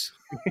 Lejos.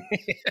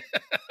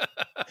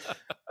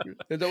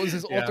 That was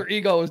his alter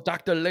ego, as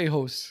Dr.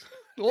 Lejos.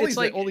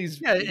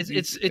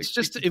 It's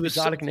just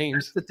exotic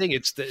names. The thing,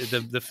 it's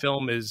the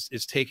film is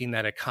taking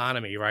that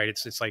economy, right?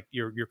 It's like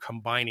you're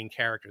combining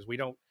characters.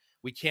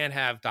 We can't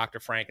have Dr.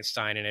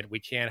 Frankenstein in it.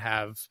 We can't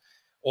have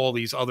all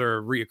these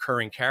other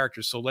reoccurring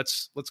characters. So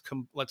let's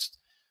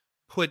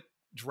put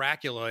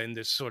Dracula in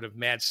this sort of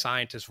mad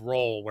scientist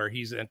role where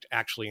he's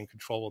actually in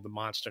control of the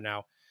monster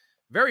now.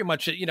 Very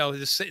much,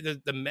 his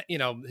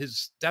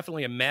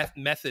definitely a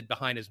method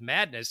behind his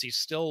madness. He's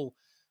still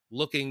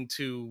looking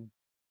to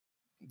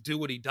do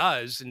what he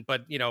does,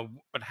 but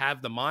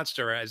have the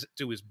monster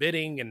do his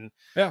bidding and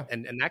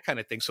that kind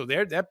of thing. So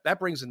that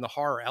brings in the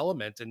horror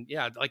element, and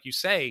like you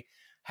say,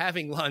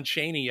 having Lon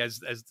Chaney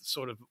as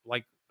sort of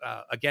like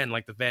again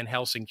like the Van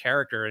Helsing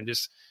character, and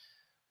just.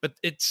 But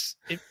it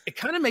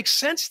kind of makes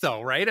sense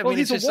though, right? I mean,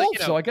 he's a wolf,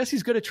 so I guess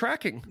he's good at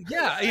tracking.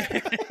 Yeah.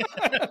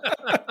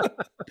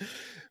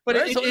 But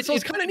right?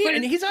 It's kind of neat,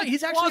 and he's actually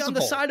plausible. On the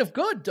side of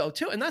good though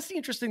too, and that's the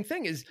interesting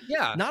thing is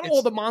not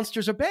all the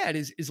monsters are bad.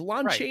 Is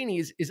Lon Chaney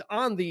is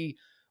on the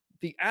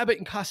Abbott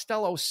and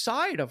Costello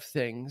side of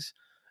things,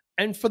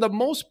 and for the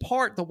most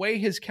part, the way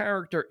his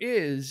character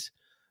is,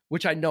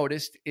 which I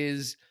noticed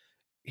is.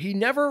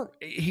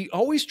 He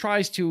always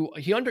tries to,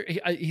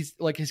 he's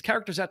like, his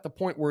character's at the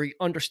point where he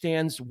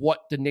understands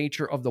what the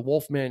nature of the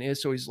Wolfman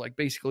is. So he's like,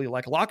 basically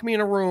like, lock me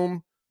in a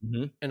room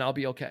and I'll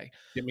be okay.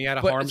 Get me out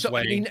of harm's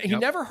way. He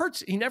never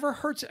hurts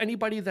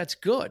anybody that's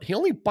good. He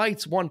only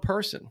bites one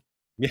person.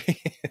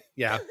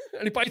 Yeah.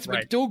 And he bites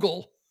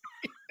McDougal.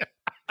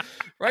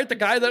 Right? The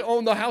guy that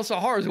owned the House of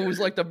Horrors, who was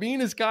like the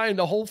meanest guy in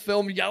the whole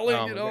film, yelling,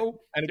 and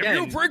again,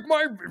 if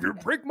you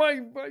break my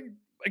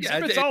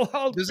exhibits,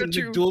 I'll get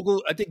you.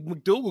 McDougal, I think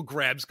McDougal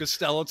grabs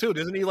Costello too,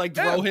 doesn't he? Like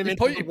throw him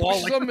into the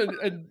wall, pushes him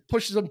and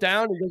pushes him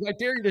down. He goes, "I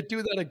dare you to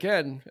do that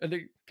again!" And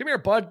come here,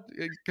 bud.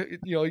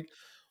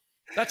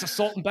 That's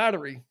assault and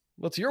battery.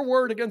 What's your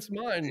word against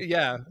mine?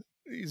 Yeah,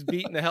 he's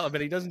beating the hell,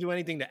 but he doesn't do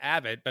anything to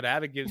Abbott. But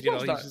Abbott gives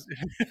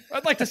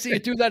I'd like to see you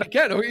do that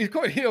again.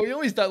 He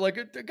always does. Like,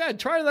 God,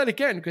 try that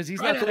again, because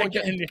he's not the one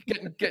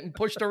getting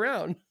pushed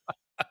around.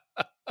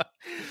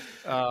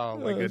 Oh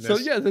my goodness. So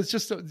there's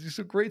just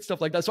some great stuff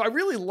like that. So I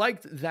really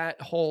liked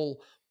that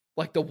whole,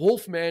 like, the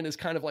Wolfman is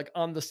kind of like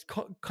on the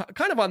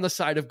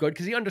side of good,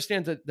 because he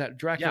understands that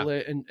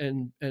Dracula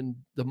and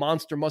the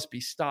monster must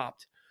be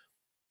stopped,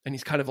 and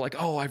he's kind of like,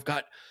 oh, I've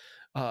got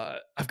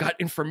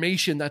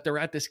information that they're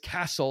at this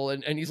castle,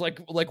 and he's like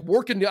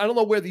working. I don't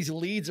know where these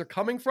leads are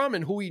coming from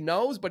and who he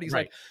knows, but he's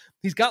like,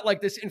 he's got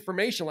like this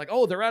information, like,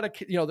 oh, they're at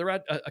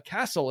a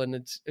castle,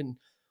 and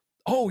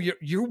oh,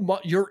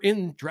 you're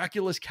in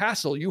Dracula's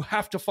castle. You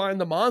have to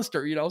find the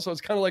monster, So it's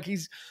kind of like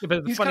he's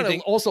kind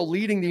of also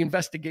leading the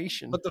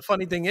investigation. But the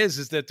funny thing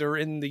is that they're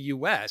in the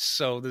U.S.,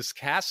 so this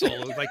castle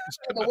like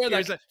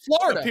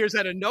Florida appears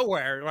out of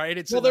nowhere, right?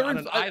 They're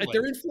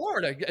in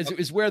Florida.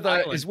 Is where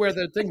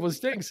the thing was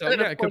thing. So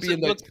it could be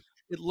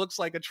it looks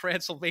like a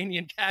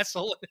Transylvanian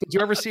castle. Did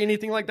you ever see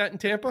anything like that in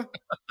Tampa?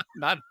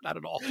 Not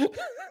at all.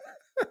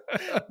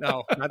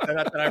 No, not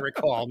that I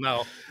recall.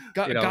 No,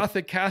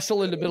 Gothic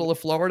castle in the middle of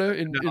Florida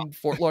in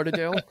Fort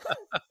Lauderdale,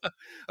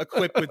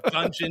 equipped with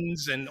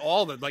dungeons and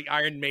all the like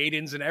Iron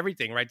Maidens and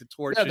everything, right? The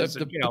torches,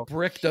 the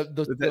brick,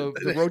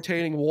 the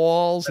rotating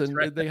walls, and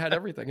right. They had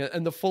everything,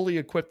 and the fully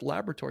equipped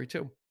laboratory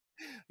too.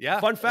 Yeah.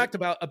 Fun fact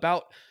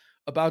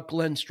about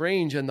Glenn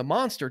Strange and the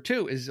monster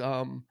too is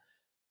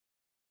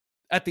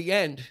at the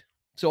end.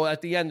 So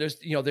at the end, there's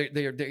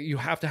you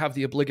have to have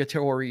the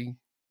obligatory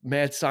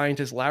mad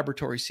scientist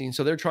laboratory scene.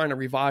 So they're trying to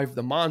revive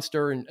the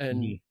monster,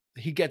 and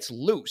he gets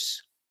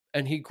loose,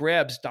 and he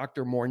grabs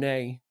Dr.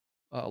 Mornay,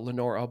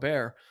 Lenore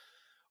Albert,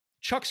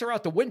 chucks her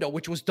out the window,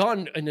 which was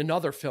done in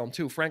another film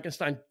too.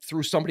 Frankenstein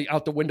threw somebody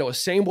out the window the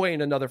same way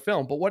in another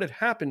film. But what had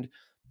happened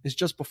is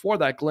just before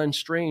that, Glenn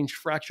Strange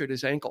fractured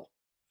his ankle.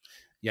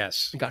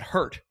 Yes. And got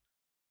hurt.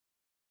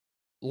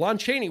 Lon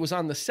Chaney was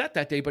on the set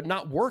that day, but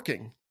not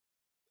working.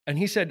 And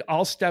he said,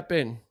 I'll step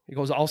in. He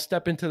goes, I'll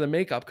step into the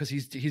makeup because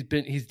he's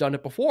done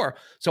it before.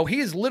 So he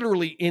is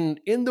literally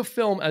in the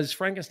film as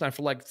Frankenstein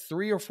for like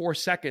 3 or 4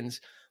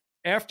 seconds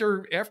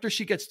after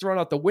she gets thrown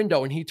out the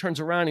window, and he turns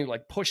around and he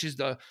like pushes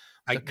the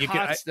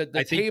cots,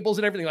 the tables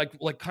and everything,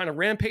 like kind of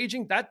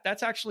rampaging.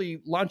 That's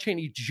actually Lon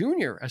Chaney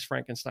Jr. as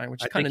Frankenstein,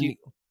 which is kind of neat.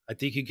 I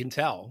think you can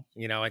tell.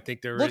 I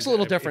think there looks a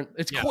little different.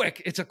 It's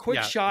quick. It's a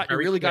quick shot. You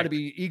really got to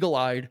be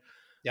eagle-eyed.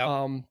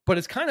 Yep. But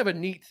it's kind of a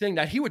neat thing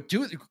that he would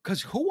do,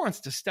 because who wants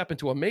to step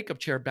into a makeup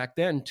chair back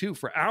then too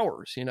for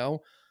hours,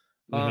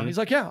 He's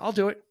like, yeah, I'll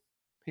do it.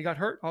 He got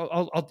hurt.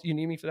 You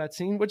need me for that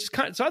scene, which is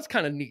so that's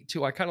kind of neat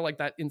too. I kind of like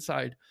that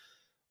inside,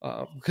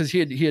 because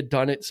he had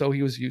done it. So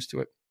he was used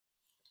to it.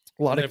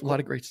 A lot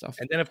of great stuff.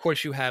 And then of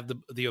course you have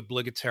the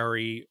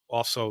obligatory,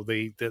 also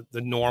the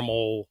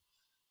normal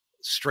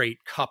straight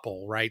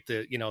couple, right?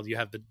 You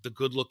have the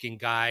good looking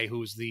guy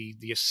who's the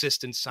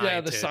assistant scientist.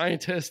 Yeah, the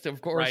scientist,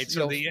 of course, right?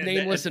 So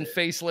nameless and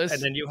faceless.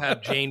 And then you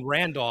have Jane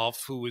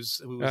Randolph, who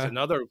was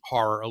another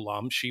horror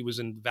alum. She was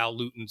in Val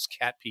Lewton's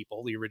Cat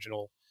People, the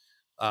original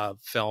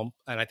film,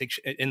 and I think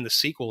in the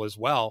sequel as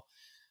well.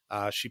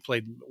 She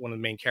played one of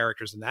the main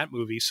characters in that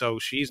movie, so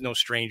she's no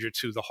stranger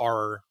to the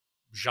horror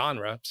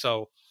genre.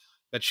 So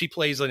that she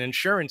plays an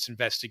insurance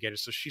investigator.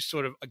 So she's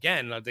sort of,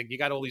 again, I think you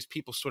got all these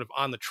people sort of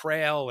on the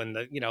trail, and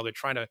they're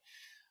trying to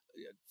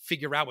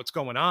figure out what's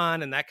going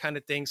on and that kind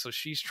of thing. So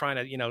she's trying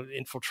to,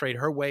 infiltrate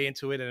her way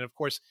into it. And of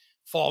course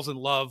falls in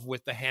love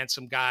with the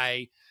handsome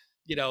guy,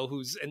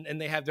 who's,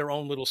 and they have their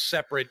own little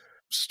separate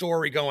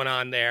story going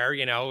on there,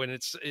 and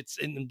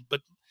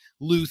but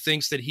Lou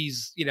thinks that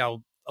he's,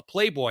 a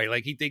playboy.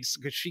 Like he thinks,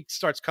 because she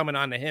starts coming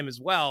on to him as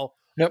well.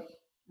 Yep.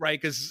 Right,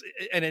 because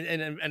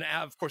and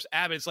of course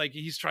Abbott's like,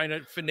 he's trying to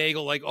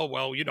finagle, like, oh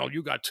well,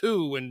 you got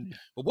 2,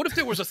 but what if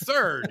there was a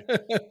third?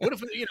 What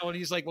if and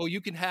he's like, well,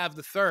 you can have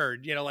the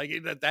third, like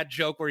that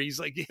joke where he's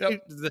like, yep.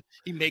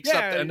 He makes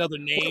up another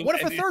name. What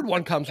if a third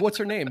one comes? What's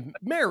her name?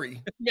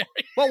 Mary. Mary.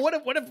 Well,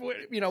 what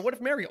if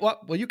Mary? Well,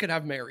 you can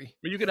have Mary.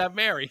 Well, you can have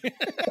Mary.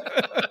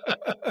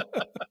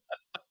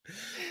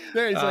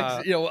 He's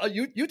like,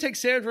 you take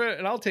Sandra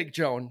and I'll take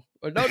Joan.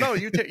 No,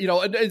 you take,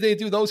 and they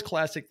do those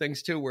classic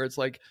things too, where it's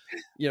like,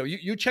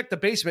 you check the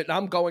basement and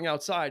I'm going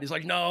outside. He's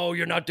like, no,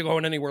 you're not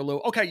going anywhere,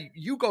 Lou. Okay,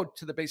 you go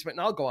to the basement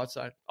and I'll go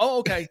outside. Oh,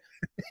 okay.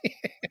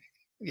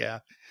 Yeah,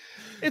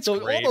 it's so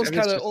great.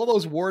 All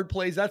those word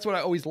plays. That's what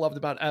I always loved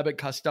about Abbott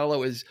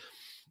Costello is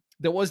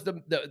there was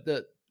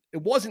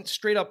it wasn't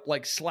straight up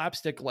like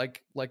slapstick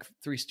like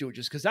Three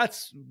Stooges, because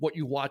that's what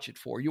you watch it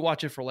for. You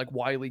watch it for like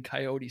Wile E.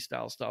 Coyote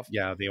style stuff.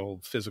 Yeah, the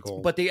old physical.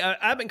 But the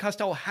Abbott and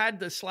Costello had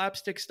the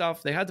slapstick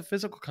stuff. They had the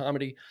physical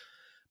comedy,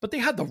 but they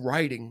had the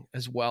writing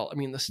as well. I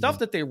mean, the stuff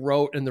that they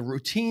wrote and the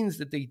routines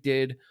that they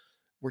did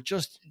were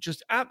just.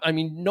 I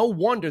mean, no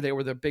wonder they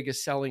were the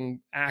biggest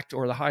selling act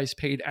or the highest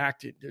paid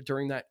act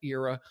during that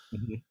era.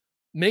 Mm-hmm.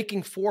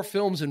 Making 4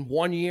 films in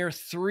 1 year,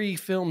 3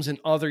 films in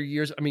other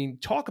years. I mean,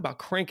 talk about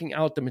cranking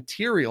out the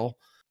material.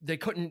 They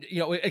couldn't,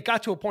 it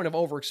got to a point of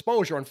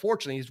overexposure,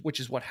 unfortunately, which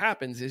is what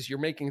happens is you're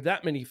making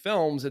that many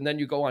films and then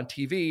you go on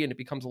TV and it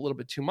becomes a little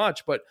bit too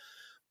much. But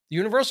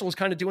Universal was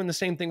kind of doing the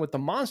same thing with the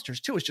monsters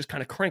too. It's just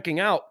kind of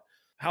cranking out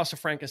House of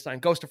Frankenstein,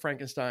 Ghost of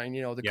Frankenstein,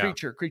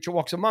 the creature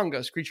walks among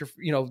us, creature,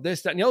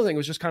 this, that, and the other thing. It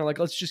was just kind of like,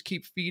 let's just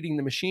keep feeding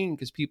the machine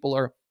because people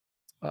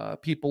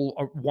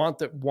want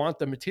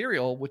the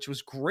material, which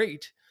was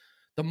great.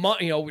 There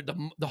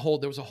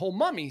was a whole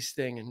Mummies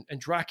thing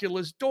and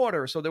Dracula's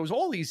daughter. So there was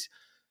all these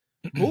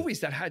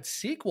movies that had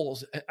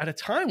sequels at a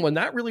time when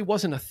that really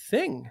wasn't a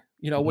thing.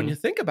 When you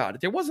think about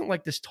it, there wasn't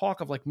like this talk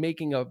of like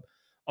making a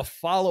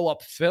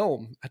follow-up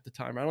film at the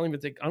time. I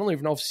don't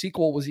even know if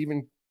sequel was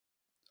even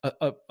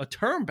a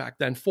term back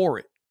then for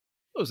it.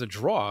 It was a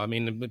draw. I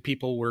mean,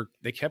 people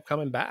they kept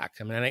coming back.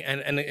 I mean,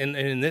 and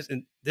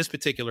in this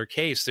particular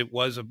case, it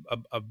was a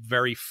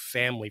very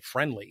family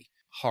friendly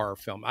horror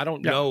film. I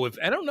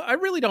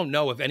really don't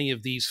know if any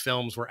of these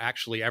films were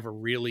actually ever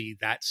really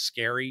that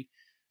scary.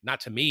 Not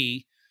to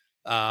me,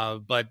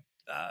 but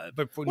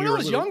when I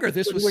was younger,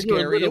 this was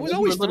scary. It was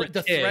always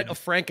the threat of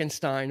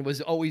Frankenstein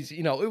was always,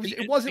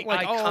 it wasn't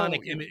like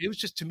iconic. It was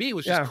just, to me, it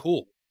was just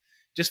cool.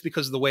 just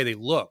because of the way they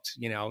looked,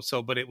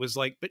 So, but it was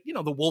like, but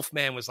the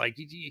Wolfman was like,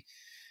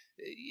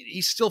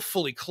 he's still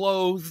fully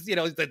clothed,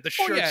 the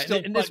shirt's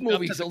still in this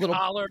movie he's a little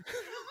collar.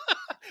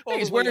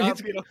 He's wearing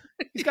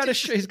he's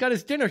got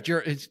his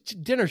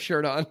dinner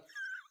shirt on.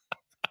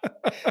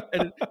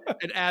 and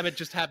Abbott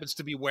just happens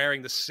to be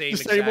wearing the same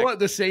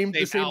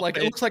like,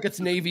 it looks like it's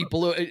navy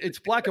blue. It's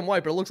black and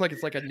white, but it looks like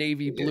it's like a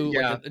navy blue,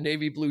 like a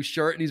navy blue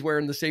shirt, and he's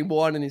wearing the same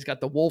one, and he's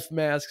got the wolf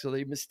mask, so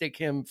they mistake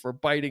him for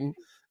biting.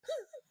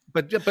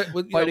 But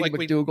biting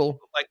McDougal.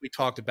 Like we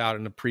talked about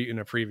in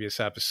a previous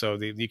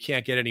episode, you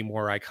can't get any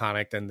more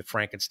iconic than the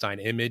Frankenstein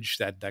image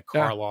that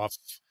Karloff.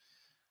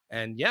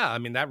 And I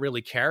mean, that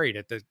really carried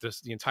it, the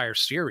entire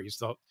series,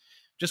 though.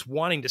 Just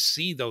wanting to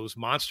see those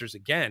monsters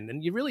again.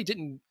 And you really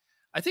didn't,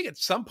 I think at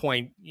some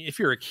point, if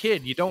you're a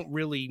kid, you don't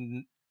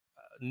really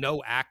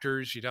know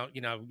actors. You don't,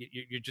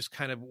 you're just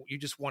kind of, you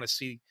just want to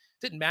see, it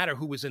didn't matter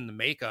who was in the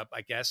makeup,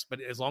 I guess, but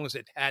as long as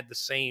it had the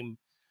same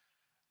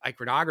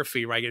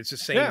iconography, right? It's the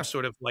same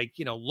sort of like,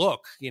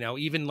 look,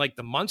 even like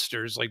the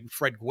monsters, like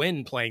Fred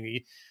Gwynne playing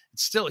he's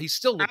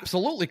still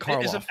absolutely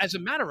Karloff. As a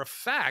matter of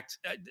fact,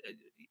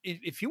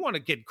 if you want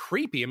to get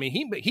creepy, I mean,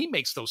 he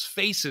makes those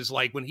faces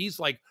like when he's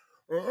like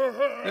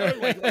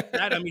like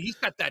that. I mean, he's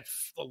got that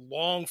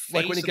long face,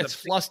 like when he gets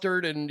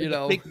flustered and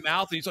big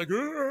mouth. And he's like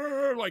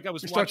I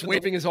was. He starts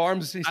waving his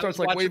arms. He starts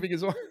waving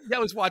his arms. Yeah, I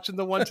was watching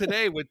the one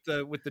today with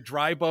the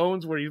dry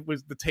bones where he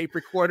was the tape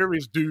recorder.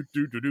 He's do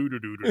do do do do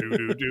do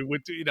do do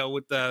with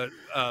with the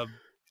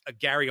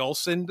Gary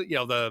Olson.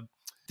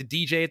 The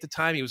DJ at the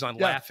time. He was on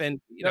Laughing.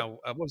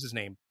 What was his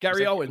name?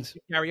 Gary Owens.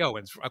 Gary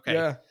Owens. Okay.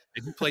 Yeah.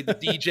 And he played the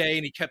DJ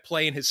and he kept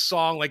playing his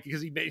song, like, because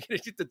he made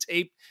the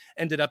tape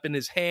ended up in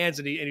his hands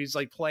and he's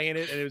like playing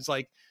it. And it was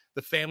like,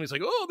 the family's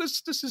like, oh,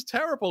 this is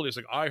terrible. And he's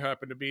like, I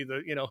happen to be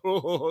the,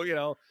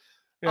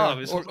 Yeah.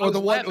 Or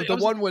the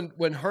one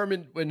when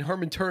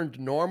Herman turned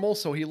normal,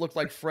 so he looked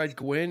like Fred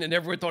Gwynne, and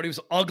everyone thought he was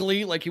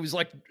ugly, like he was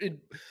like,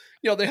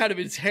 they had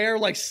his hair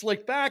like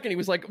slicked back, and he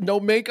was like no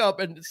makeup,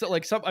 and so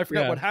like I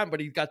forgot what happened, but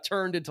he got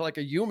turned into like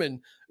a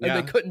human, and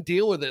they couldn't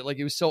deal with it, like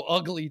he was so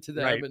ugly to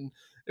them, right. And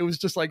it was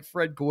just like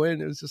Fred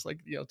Gwynne. It was just like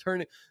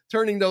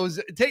turning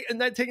those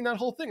taking that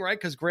whole thing, right?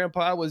 Because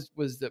Grandpa was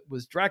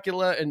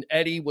Dracula, and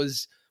Eddie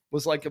was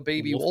like a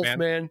baby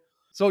Wolfman.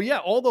 So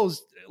all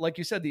those, like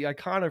you said, the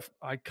iconography.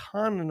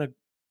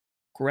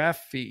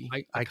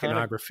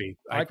 Iconography.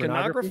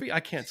 I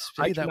can't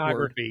say that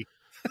word.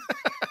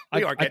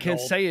 I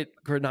can't say it.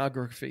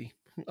 Iconography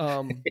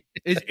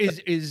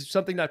is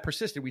something that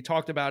persisted. We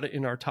talked about it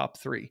in our top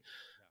 3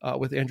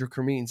 with Andrew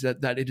Cremines,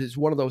 that it is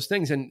one of those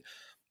things. And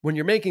when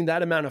you're making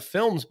that amount of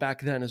films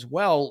back then as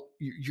well,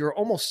 you're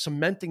almost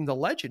cementing the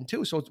legend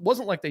too. So it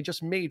wasn't like they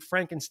just made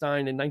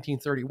Frankenstein in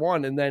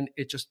 1931 and then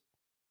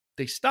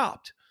they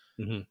stopped.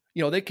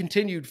 Mm-hmm. They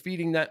continued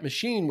feeding that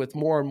machine with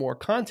more and more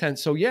content.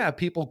 So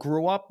people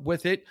grew up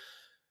with it.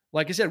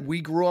 Like I said, we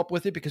grew up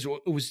with it because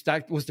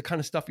that was the kind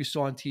of stuff you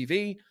saw on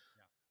TV.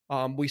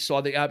 We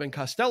saw the Abbott and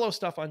Costello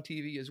stuff on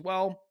TV as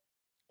well.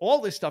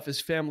 All this stuff is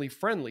family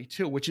friendly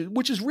too, which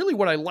is really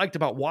what I liked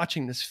about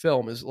watching this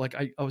film. Is like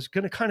I was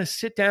going to kind of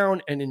sit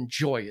down and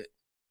enjoy it.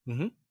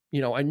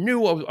 Mm-hmm. I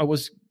knew I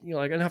was I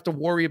didn't have to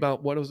worry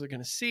about what I was going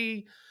to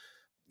see.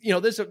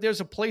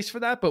 There's a place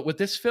for that, but with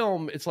this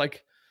film, it's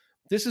like,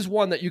 this is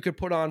one that you could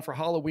put on for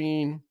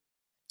Halloween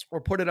or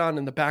put it on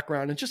in the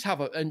background and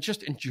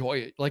just enjoy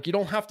it. Like, you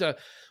don't have to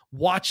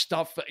watch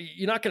stuff.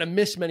 You're not going to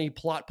miss many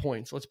plot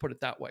points. Let's put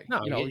it that way.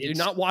 No, you're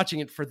not watching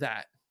it for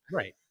that.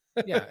 Right.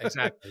 Yeah,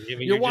 exactly. I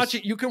mean, you're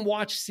watching, you can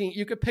watch scene,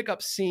 you could pick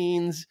up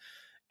scenes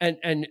and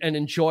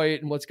enjoy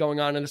it and what's going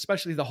on. And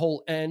especially the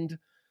whole end,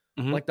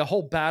 like the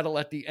whole battle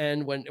at the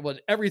end, when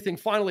everything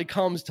finally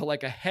comes to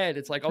like a head,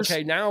 it's like,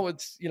 okay, now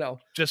it's,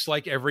 just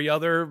like every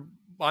other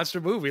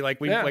monster movie, like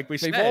we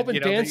said, they've all been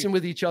dancing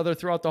with each other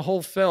throughout the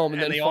whole film,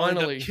 and then they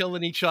finally all end up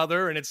killing each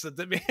other, and it's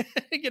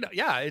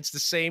it's the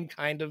same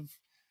kind of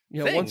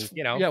thing.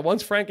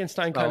 Once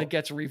Frankenstein kind of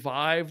gets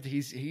revived,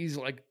 he's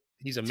like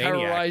he's a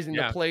terrorizing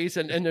maniac. the place,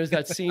 and there's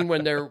that scene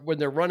when they're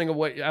running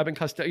away. Abbott and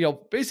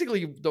Costello,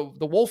 basically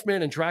the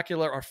Wolfman and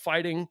Dracula are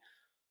fighting,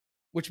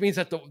 which means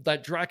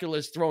that Dracula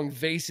is throwing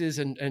vases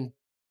and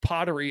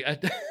pottery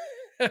at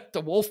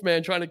the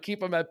Wolfman, trying to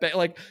keep him at bay,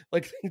 like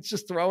it's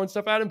just throwing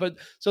stuff at him. But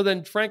so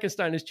then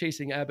Frankenstein is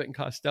chasing Abbott and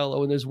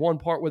Costello, and there's one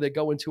part where they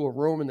go into a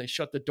room and they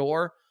shut the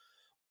door,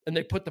 and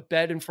they put the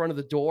bed in front of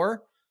the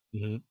door,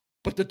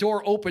 but the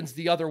door opens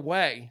the other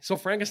way. So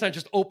Frankenstein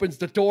just opens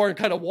the door and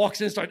kind of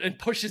walks in, and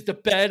pushes the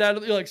bed out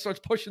of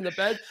starts pushing the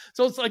bed.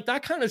 So it's like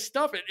that kind of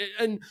stuff,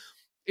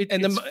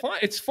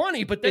 it's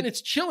funny, but then it's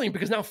chilling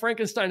because now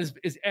Frankenstein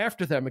is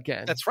after them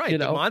again. That's right.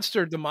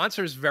 The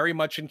monster is very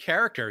much in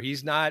character.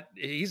 He's not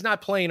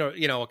playing a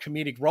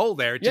comedic role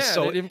there. They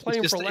didn't play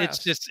him for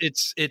laughs.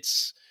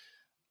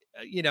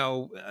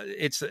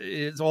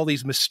 It's all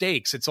these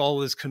mistakes. It's all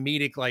this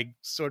comedic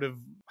sort of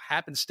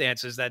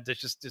happenstances that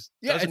just doesn't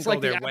it's go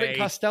like their the way. Abbott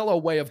Costello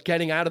way of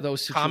getting out of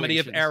those situations. Comedy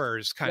of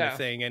errors kind of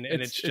thing, and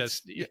it's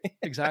just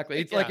exactly.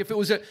 It's like if it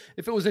was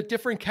a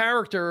different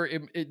character,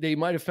 they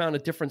might have found a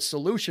different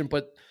solution.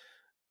 But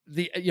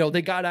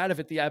they got out of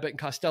it the Abbott and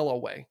Costello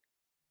way.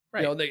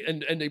 Right.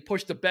 They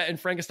pushed the bed, and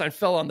Frankenstein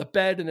fell on the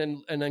bed,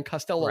 and then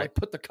Costello like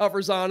put the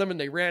covers on him, and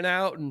they ran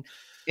out, and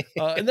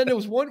then there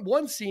was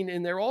one scene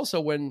in there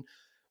also when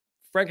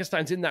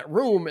Frankenstein's in that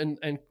room,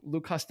 and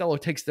Lou Costello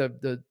takes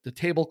the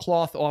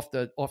tablecloth off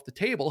the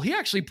table. He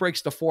actually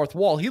breaks the fourth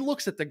wall. He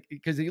looks at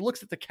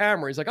the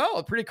camera. He's like,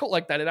 "Oh, pretty cool,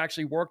 like that. It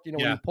actually worked." When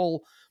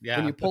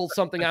you pull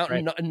something out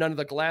and none of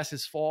the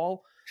glasses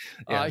fall.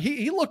 Yeah.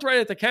 He looked right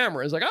at the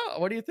camera. He's like, "Oh,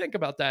 what do you think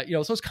about that?" So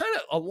it's kind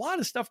of a lot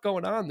of stuff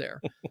going on there.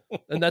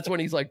 And that's when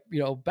he's like,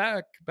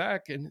 back,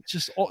 and it's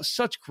just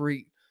such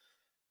great.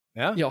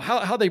 Yeah.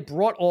 How they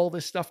brought all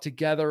this stuff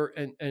together,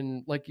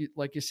 and like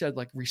you said,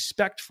 like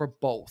respect for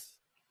both.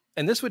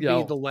 And this would be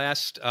the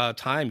last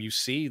time you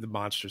see the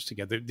monsters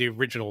together. The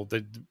original,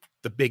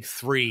 the big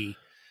three,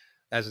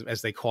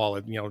 as they call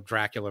it,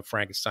 Dracula,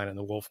 Frankenstein, and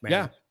the Wolfman.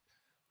 Yeah.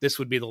 This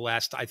would be the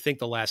last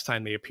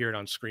time they appeared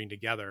on screen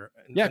together.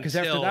 Yeah, because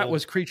after that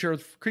was Creature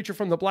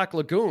from the Black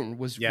Lagoon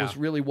was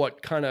really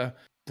what kind of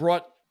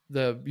brought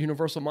the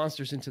Universal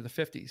monsters into the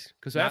 50s.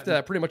 Because after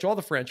that, pretty much all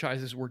the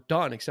franchises were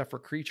done except for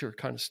Creature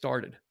kind of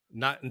started.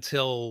 Not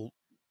until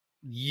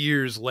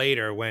years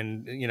later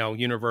when,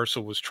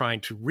 Universal was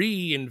trying to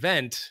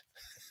reinvent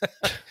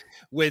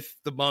with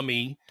The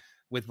Mummy,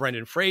 with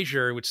Brendan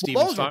Fraser, with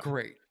those are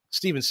great.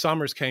 Stephen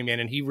Sommers came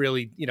in, and he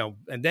really,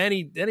 and then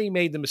he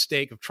made the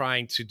mistake of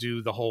trying to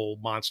do the whole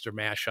monster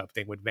mashup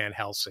thing with Van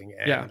Helsing,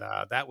 and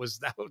that was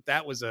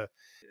a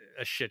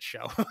shit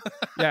show.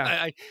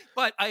 Yeah,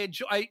 but I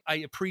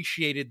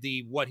appreciated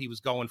what he was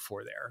going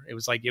for there. It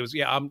was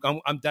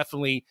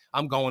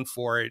I'm going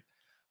for it.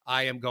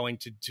 I am going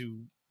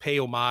to pay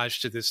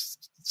homage to this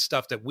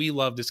stuff that we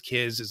loved as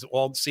kids, is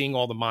seeing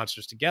all the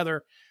monsters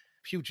together.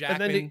 Hugh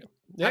Jackman,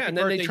 and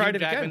then they tried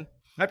it again.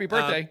 Happy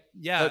birthday.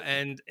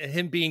 And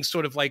him being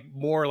sort of like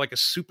more like a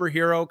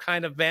superhero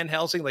kind of Van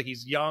Helsing. Like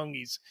he's young,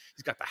 he's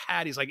got the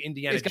hat, he's like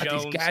Indiana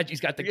Jones. He's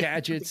got the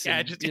gadgets.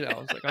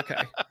 It's like,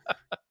 okay.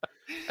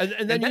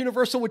 And then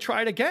Universal would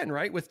try it again,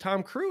 right? With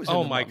Tom Cruise.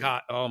 Oh my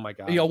God.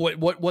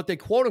 What they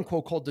quote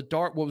unquote called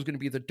what was going to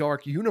be the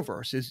dark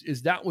universe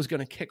is that was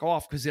going to kick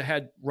off because it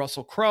had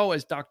Russell Crowe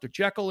as Dr.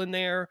 Jekyll in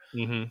there.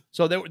 Mm-hmm.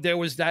 So there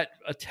was that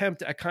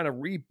attempt at kind of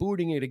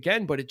rebooting it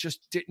again, but it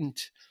just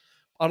didn't.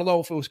 I don't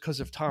know if it was because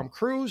of Tom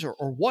Cruise or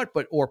what,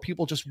 or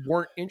people just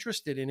weren't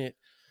interested in it.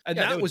 And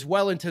that was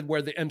well into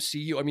where the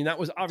MCU, I mean, that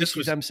was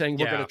obviously them saying,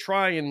 we're going to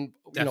try and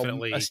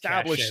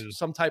establish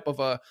some type of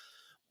a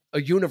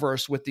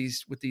universe with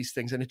these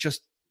things. And it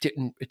just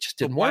didn't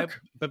work.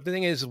 But the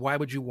thing is, why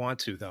would you want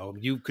to though?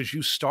 Because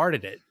you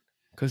started it.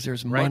 Because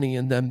there's money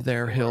in them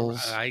there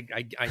hills. I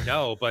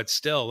know, but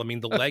still, I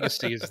mean, the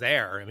legacy is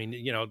there. I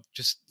mean,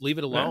 just leave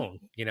it alone.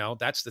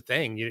 That's the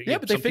thing.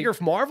 But they figure if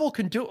Marvel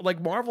can do it,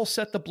 like Marvel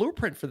set the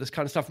blueprint for this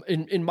kind of stuff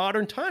in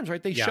modern times,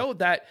 right? They showed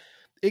that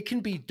it can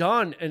be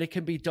done, and it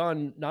can be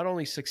done not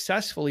only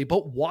successfully,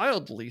 but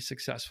wildly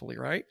successfully,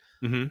 right?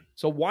 Mm-hmm.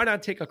 So why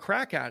not take a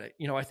crack at it?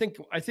 I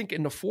think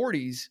in the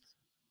 40s,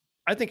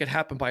 I think it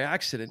happened by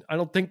accident. I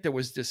don't think there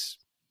was this.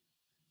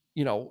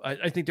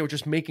 I think they were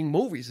just making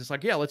movies. It's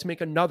like, let's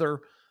make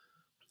another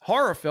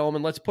horror film,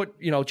 and let's put,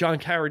 John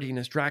Carradine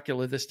as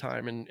Dracula this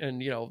time,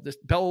 and this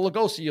Bela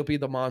Lugosi will be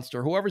the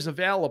monster, whoever's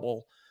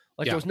available.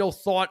 Like there was no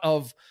thought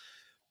of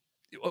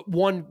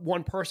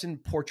one person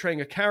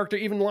portraying a character.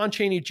 Even Lon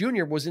Chaney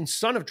Jr. was in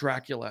Son of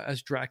Dracula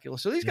as Dracula.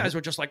 So these guys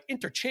were just like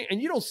interchange,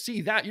 and you don't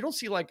see that. You don't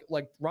see like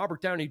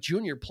Robert Downey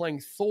Jr.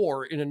 playing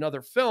Thor in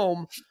another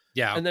film.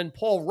 Yeah. And then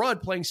Paul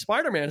Rudd playing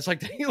Spider-Man. It's like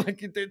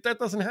that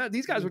doesn't have,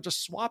 these guys were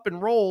just swapping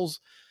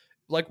roles,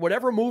 like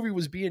whatever movie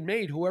was being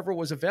made, whoever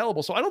was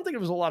available. So I don't think it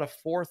was a lot of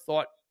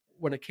forethought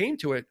when it came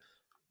to it.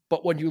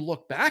 But when you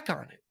look back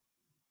on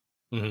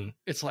it,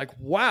 it's like,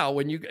 wow.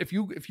 When if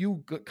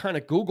you kind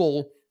of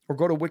Google or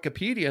go to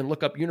Wikipedia and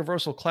look up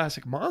Universal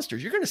Classic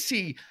Monsters, you're going to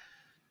see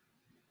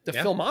the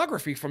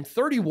filmography from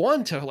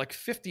 31 to like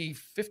 50,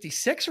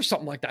 56 or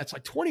something like that. It's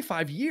like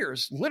 25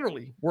 years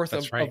literally worth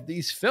of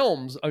these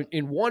films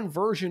in one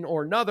version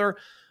or another.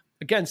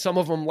 Again, some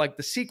of them like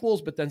the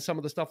sequels, but then some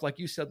of the stuff, like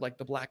you said, like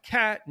the Black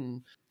Cat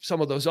and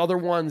some of those other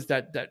ones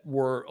that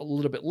were a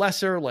little bit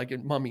lesser, like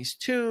in Mummy's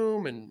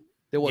Tomb, and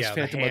there was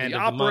Phantom of the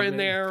Opera in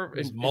there.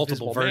 There's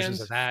multiple versions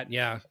of that.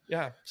 Yeah.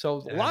 Yeah.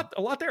 So a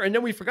lot there. And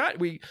then we forgot,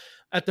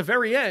 at the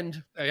very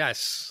end.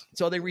 Yes.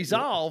 So they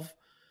resolve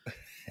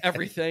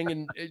everything,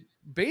 and it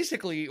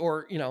basically,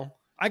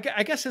 I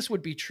guess this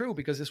would be true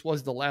because this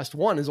was the last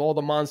one, is all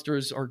the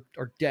monsters are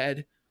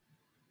dead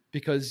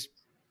because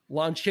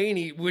Lon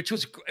Chaney,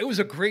 it was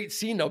a great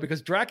scene though,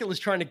 because Dracula's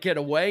trying to get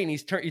away, and he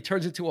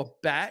turns into a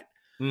bat.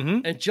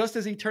 Mm-hmm. And just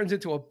as he turns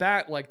into a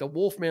bat, like the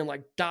Wolfman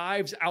like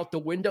dives out the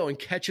window and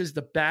catches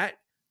the bat,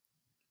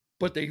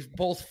 but they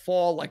both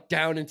fall like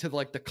down into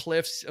like the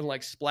cliffs and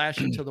like splash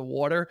into the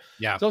water.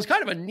 Yeah. So it's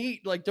kind of a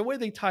neat, like the way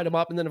they tied him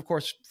up. And then of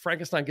course,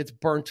 Frankenstein gets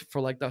burnt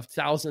for like the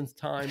 1,000th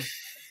time.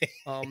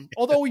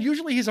 Although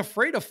usually he's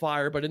afraid of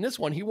fire, but in this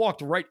one, he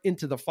walked right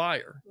into the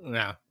fire.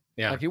 Yeah.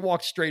 Yeah. Like he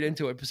walked straight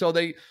into it. So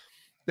they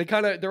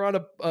they're on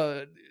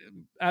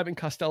Abbott and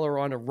Costello are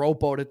on a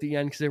rowboat at the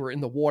end because they were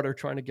in the water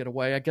trying to get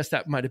away. I guess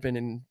that might have been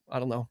in, I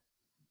don't know,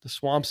 the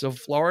swamps of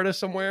Florida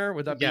somewhere.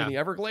 Would that be in the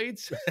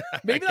Everglades?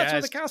 Maybe that's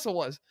where the castle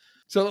was.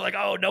 So they're like,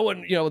 oh, no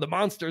one, the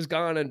monster's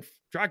gone and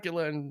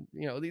Dracula and,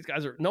 these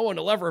guys no one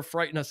will ever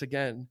frighten us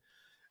again.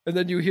 And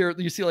then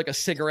you see like a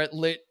cigarette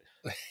lit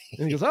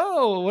and he goes,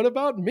 oh, what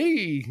about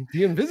me?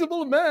 The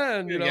Invisible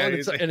Man,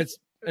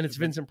 and it's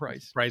Vincent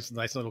Price.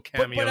 Nice little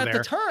cameo but at there.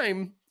 the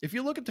time, if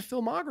you look at the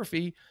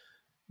filmography,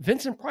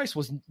 Vincent Price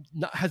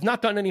has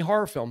not done any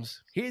horror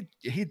films.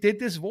 He did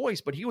this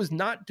voice, but he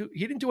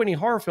didn't do any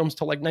horror films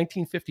till like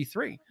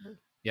 1953.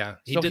 Yeah.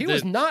 He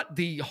was not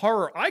the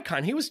horror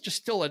icon. He was just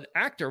still an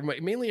actor,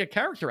 mainly a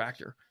character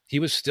actor. He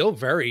was still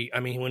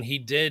when he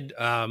did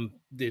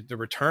the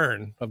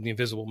Return of the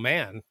Invisible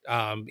Man,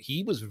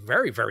 he was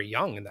very, very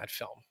young in that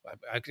film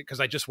because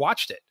I just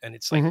watched it and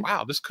it's like,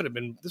 wow, this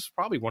is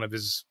probably one of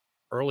his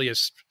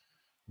earliest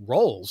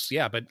roles.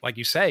 Yeah. But like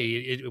you say,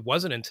 it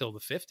wasn't until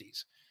the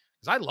 50s.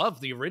 Because I love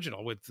the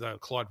original with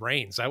Claude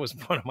Rains. That was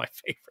one of my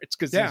favorites.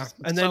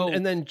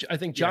 And then I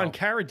think John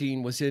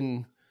Carradine was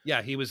in.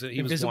 Yeah, he was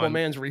Invisible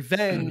Man's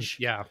Revenge.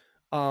 Yeah.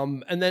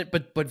 And then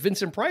but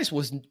Vincent Price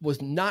was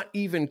not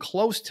even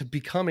close to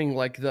becoming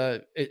like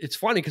it's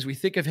funny because we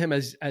think of him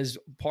as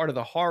part of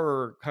the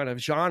horror kind of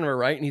genre,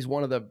 right? And he's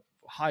one of the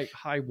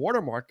high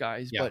watermark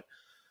guys. Yeah. But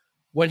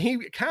when he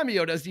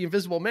cameoed as the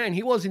Invisible Man,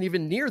 he wasn't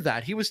even near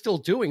that. He was still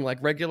doing like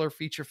regular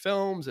feature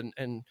films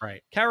and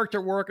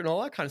character work and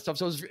all that kind of stuff.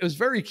 So it was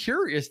very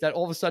curious that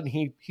all of a sudden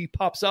he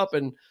pops up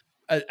and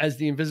as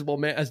the Invisible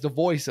Man, as the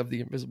voice of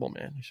the Invisible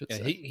Man, I should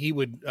say. He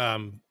would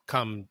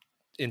come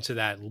into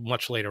that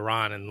much later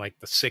on in like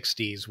the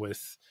 60s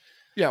with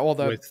all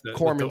the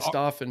Corman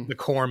stuff and the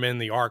Corman,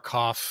 the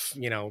Arkoff,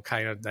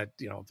 kind of that,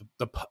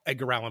 the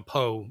Edgar Allan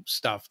Poe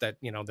stuff that,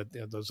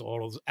 all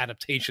those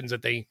adaptations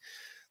that they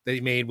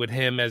made with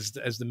him as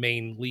the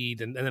main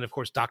lead. And then of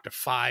course, Dr.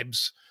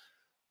 Phibes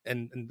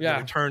and the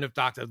Return of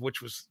Dr.,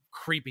 which was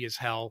creepy as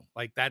hell.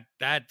 Like that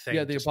thing.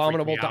 Yeah. The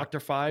abominable Dr.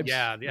 Phibes.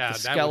 Yeah.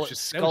 That was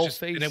just skull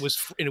face. And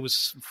it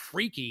was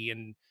freaky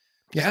and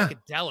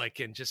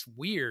psychedelic and just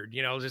weird,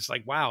 just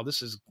like, wow,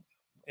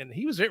 and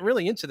he was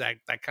really into that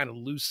kind of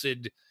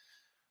lucid,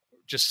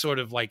 just sort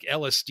of like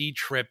LSD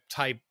trip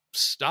type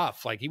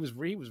stuff. Like he was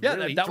really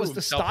that was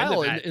the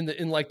style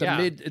in like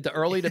the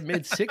early to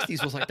mid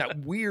 60s was like that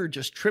weird,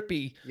 just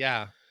trippy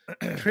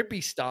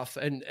stuff.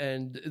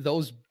 And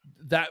those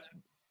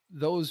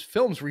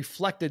films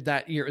reflected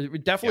that era.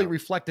 It definitely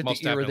reflected the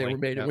era they were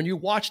made in. When you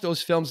watch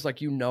those films,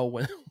 like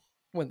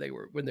when they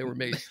were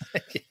made.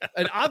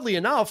 And oddly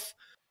enough,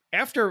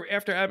 after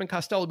Abbott and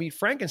Costello Meet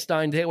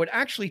Frankenstein, they would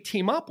actually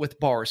team up with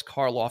Boris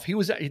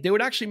Karloff. They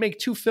would actually make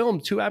two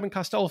Abbott and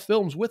Costello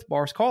films with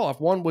Boris Karloff.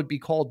 One would be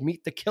called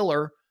Meet the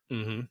Killer,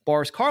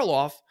 Boris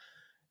Karloff,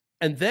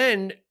 and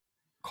then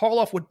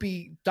Karloff would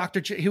be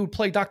he would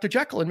play Dr.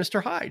 Jekyll and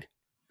Mr. Hyde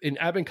in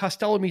Abbott and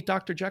Costello Meet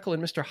Dr. Jekyll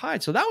and Mr.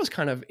 Hyde. So that was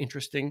kind of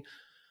interesting.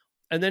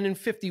 And then in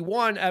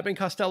 1951, Abbott and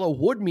Costello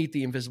would meet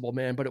the Invisible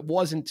Man, but it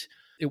wasn't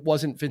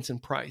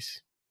Vincent Price.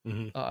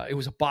 It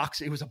was a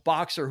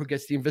boxer who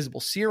gets the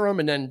invisible serum,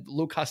 and then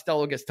Lou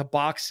Costello gets to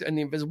box, and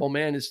the Invisible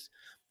Man is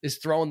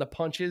throwing the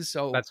punches.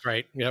 So that's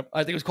right. Yep. I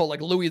think it was called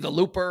like Louis the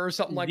Looper or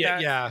something like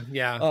that. Yeah.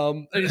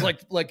 And he's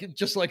like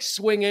just like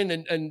swinging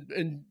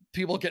and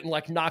people getting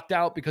like knocked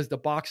out because the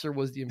boxer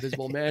was the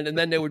Invisible Man, and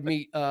then they would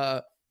meet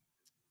Dr.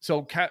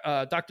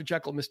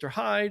 Jekyll, Mr.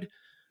 Hyde,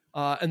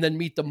 and then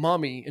meet the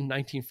Mummy in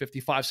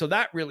 1955. So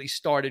that really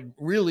started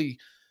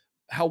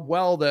how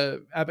well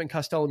the Abbott and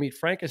Costello Meet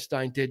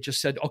Frankenstein did. Just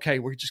said, okay,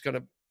 we're just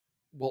gonna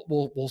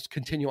we'll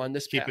continue on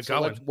this path. Keep it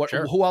going.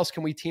 Sure. Who else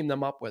can we team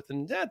them up with?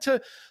 And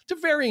to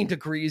varying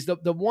degrees.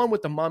 The one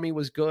with the Mummy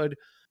was good.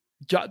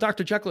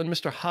 Dr. Jekyll and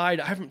Mr.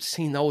 Hyde, I haven't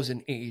seen those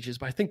in ages,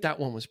 but I think that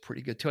one was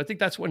pretty good too. I think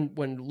that's when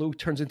Lou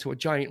turns into a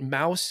giant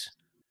mouse.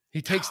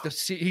 He takes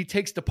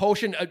the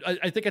potion.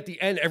 I think at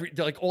the end,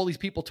 all these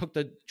people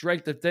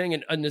drank the thing,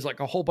 and there's like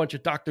a whole bunch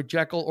of Dr.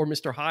 Jekyll or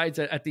Mr. Hydes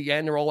at the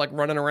end. They're all like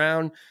running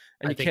around,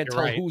 and you can't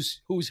tell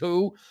who's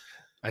who.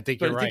 I think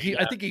you're right.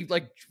 I think he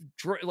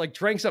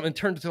drank something and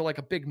turned into like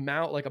a big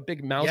mouse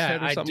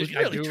head or something. It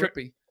was really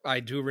trippy. I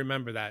do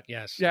remember that.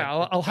 Yes. Yeah,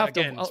 I'll have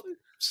to.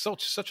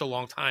 Such a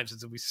long time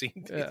since we've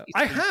seen.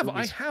 I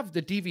have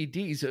the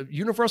DVDs.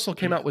 Universal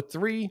came out with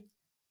three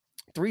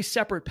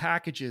separate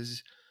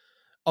packages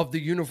of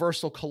the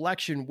Universal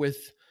collection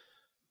with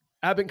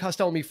Abbott and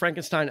Costello Meet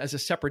Frankenstein as a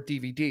separate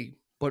DVD,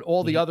 but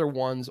all the other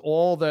ones,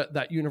 all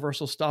that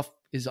Universal stuff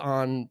is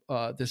on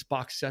this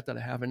box set that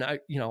I have. And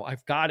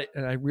I've got it,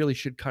 and I really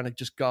should kind of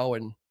just go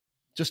and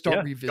just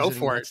start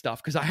revisiting that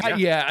stuff. Cause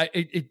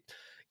I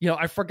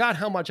forgot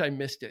how much I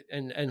missed it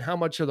and how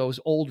much of those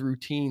old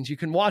routines. You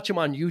can watch them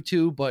on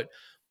YouTube, but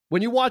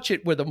when you watch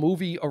it with a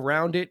movie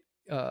around it,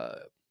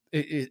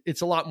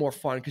 it's a lot more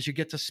fun because you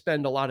get to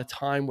spend a lot of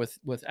time with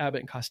Abbott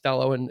and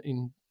Costello,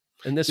 and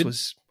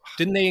this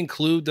didn't they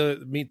include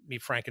the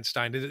Meet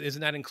Frankenstein?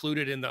 Isn't that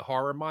included in the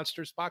Horror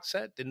Monsters box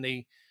set? Didn't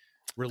they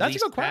released. That's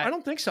a good question. I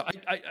don't think so.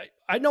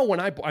 I know when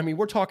I mean,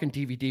 we're talking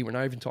DVD. We're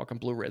not even talking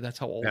Blu-ray. That's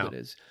how old it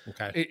is.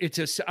 Okay.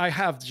 I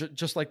have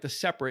just like the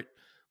separate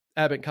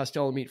Abbott and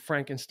Costello Meet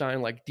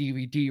Frankenstein like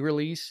DVD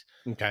release.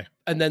 Okay.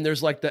 And then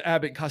there's like the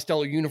Abbott and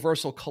Costello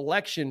Universal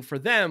Collection for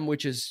them,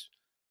 which is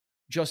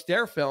just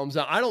their films.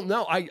 Now, I don't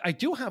know. I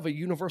do have a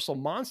Universal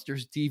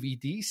Monsters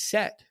DVD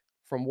set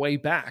from way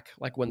back,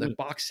 like when the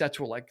box sets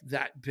were like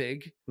that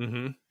big.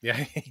 Mm-hmm.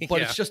 Yeah.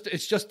 But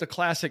it's just the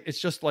classic.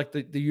 It's just like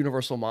the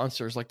Universal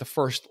Monsters, like the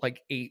first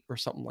like 8 or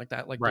something like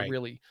that. Like the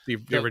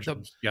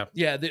originals.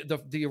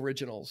 The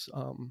originals.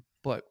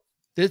 But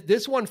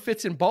this one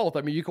fits in both.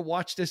 I mean, you can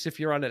watch this if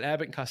you're on an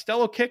Abbott and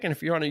Costello kick, and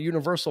if you're on a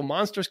Universal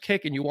Monsters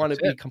kick and you want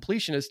to be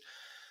completionist,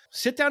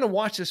 sit down and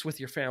watch this with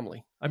your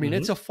family. I mean,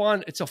 it's a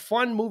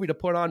fun movie to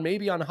put on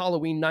maybe on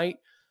Halloween night.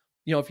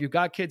 You know, if you've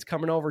got kids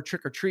coming over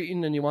trick or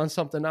treating and you want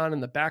something on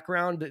in the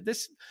background,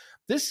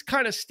 this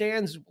kind of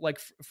stands like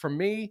for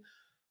me,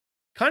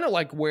 kind of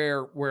like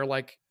where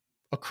like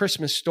A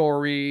Christmas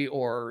Story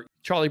or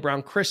Charlie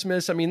Brown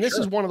Christmas. I mean, this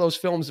is one of those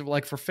films of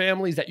like for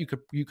families that you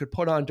could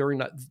put on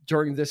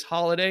during this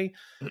holiday.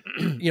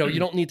 You know, you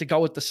don't need to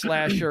go with the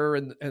slasher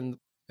and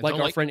like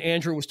our friend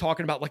Andrew was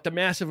talking about, like the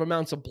massive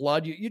amounts of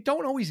blood. You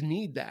don't always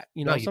need that.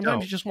 You know,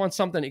 sometimes you just want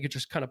something that you could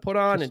just kind of put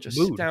on and just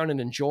sit down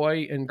and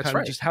enjoy and kind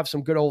of just have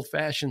some good old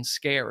fashioned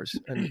scares.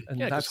 And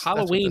that's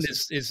Halloween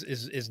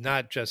is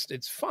not just,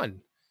 it's fun,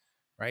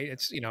 right?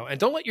 It's, you know, and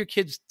don't let your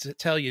kids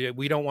tell you that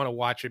we don't want to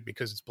watch it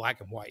because it's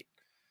black and white.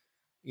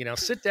 You know,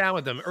 sit down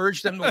with them,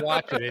 urge them to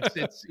watch it.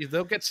 It's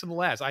they'll get some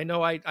laughs. I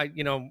know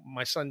you know,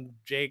 my son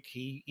Jake,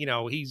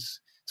 he's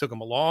took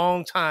him a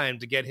long time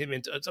to get him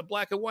into, it's a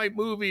black and white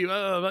movie, you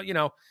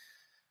know,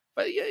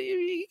 but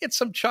you get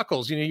some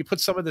chuckles. You know, you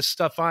put some of this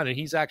stuff on and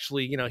he's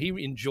actually, you know, he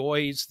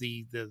enjoys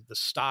the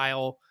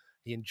style.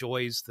 He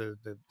enjoys the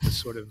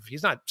sort of,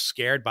 he's not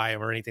scared by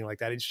him or anything like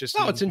that. It's just,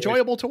 it's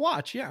enjoyable to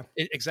watch. Yeah,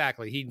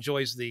 exactly. He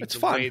enjoys the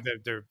way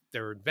that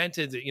they're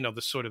invented, you know,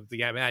 the sort of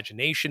the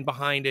imagination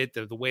behind it,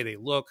 the way they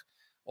look,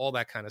 all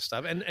that kind of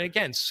stuff. And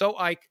again, so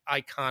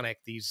iconic,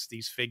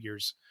 these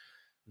figures,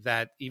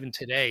 that even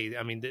today,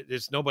 I mean,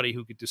 there's nobody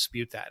who could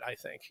dispute that. I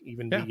think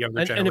even the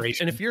younger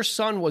generation. And if your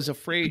son was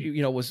afraid,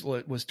 you know,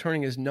 was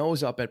turning his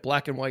nose up at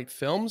black and white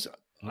films,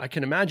 I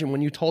can imagine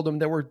when you told him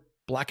there were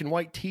black and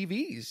white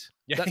TVs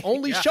that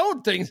only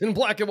showed things in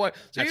black and white.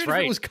 So even if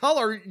it was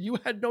color, you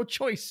had no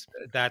choice.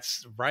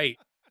 That's right.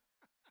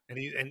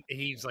 And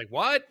he's like,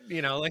 what?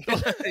 You know, like,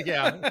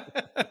 yeah.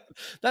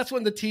 That's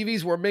when the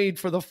TVs were made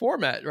for the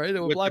format, right? They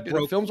were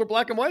the films were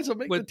black and white, so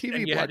make the TV black and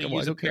white. You had to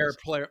use a pair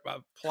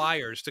of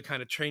pliers to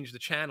kind of change the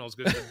channels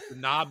because the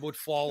knob would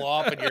fall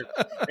off, and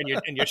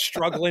you're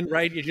struggling,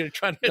 right? You're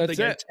trying to hit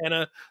the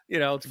antenna, you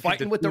know,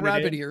 fighting with the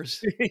rabbit ears,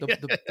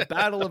 the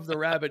battle of the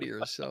rabbit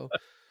ears. So.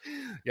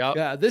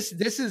 Yeah. This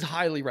is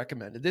highly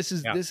recommended. This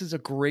is a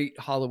great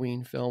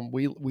Halloween film.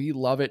 We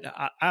love it.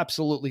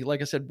 Absolutely.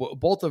 Like I said,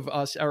 both of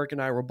us, Eric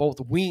and I, were both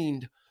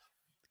weaned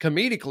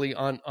comedically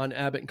on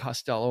Abbott and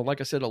Costello. And like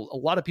I said, a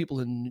lot of people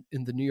in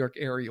the New York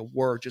area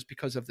were, just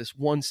because of this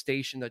one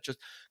station that just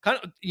kind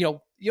of, you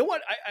know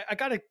what?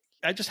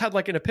 I just had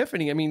like an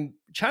epiphany. I mean,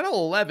 Channel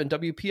 11,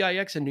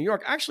 WPIX in New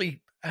York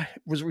actually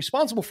was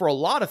responsible for a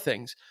lot of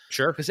things.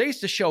 Sure. Because they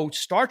used to show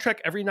Star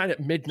Trek every night at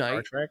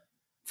midnight. Star Trek.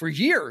 For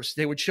years,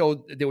 they would show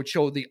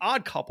The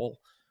Odd Couple.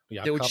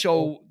 They would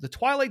show The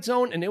Twilight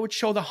Zone, and they would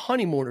show The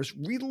Honeymooners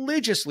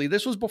religiously.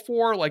 This was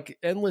before like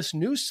endless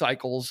news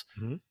cycles.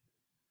 Mm-hmm.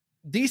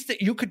 These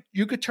you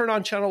could turn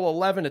on Channel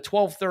 11 at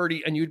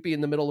 12:30, and you'd be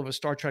in the middle of a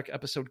Star Trek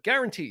episode,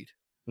 guaranteed,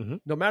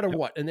 no matter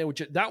what. And they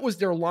would that was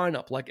their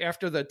lineup. Like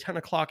after the 10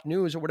 o'clock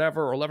news or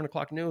whatever, or 11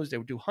 o'clock news, they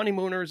would do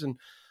Honeymooners, and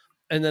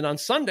then on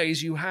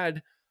Sundays you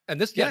had. And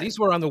these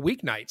were on the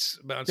weeknights.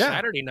 But on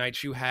Saturday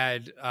nights, you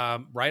had,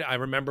 right? I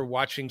remember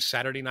watching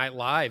Saturday Night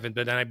Live, and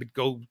then I would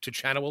go to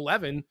Channel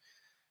 11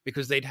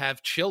 because they'd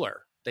have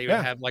Chiller. They would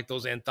have like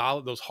those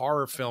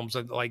horror films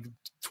at like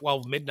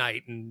 12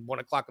 midnight and 1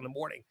 o'clock in the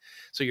morning.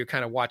 So you're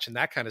kind of watching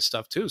that kind of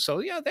stuff too. So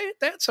yeah, they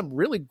had some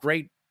really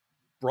great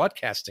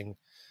broadcasting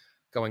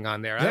going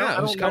on there. Yeah,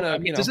 I don't know. I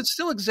mean, does it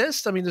still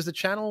exist? I mean, is it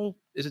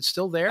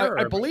still there?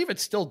 I believe it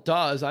still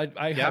does.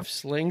 I have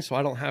Sling, so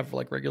I don't have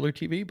like regular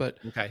TV, but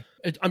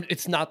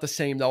it's not the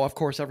same though. Of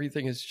course,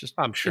 everything is just,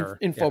 I'm sure,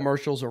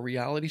 infomercials or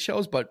reality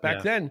shows. But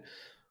back then,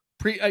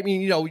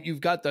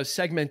 you've got the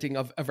segmenting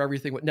of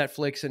everything with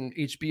Netflix and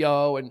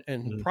HBO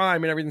and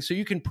Prime and everything. So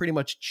you can pretty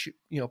much,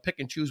 pick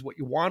and choose what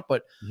you want,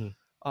 but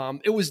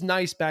it was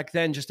nice back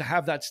then just to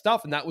have that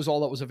stuff, and that was all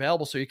that was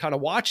available. So you kind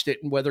of watched it,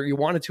 and whether you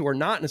wanted to or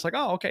not, and it's like,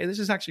 oh, okay, this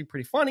is actually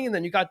pretty funny. And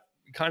then you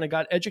kind of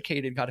got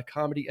educated, got a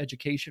comedy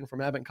education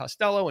from Abbott and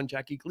Costello and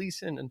Jackie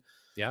Gleason,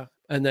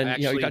 and then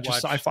you got your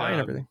sci-fi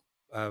and everything.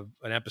 An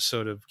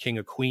episode of King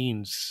of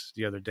Queens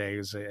the other day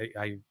is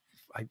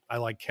I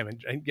like Kevin.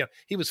 And,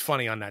 he was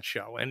funny on that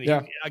show, and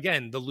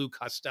again the Lou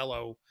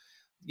Costello,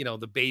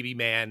 the baby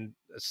man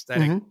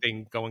aesthetic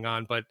thing going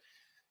on, but.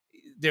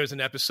 There's an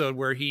episode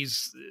where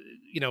he's,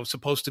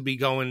 supposed to be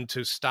going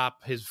to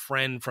stop his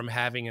friend from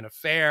having an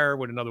affair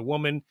with another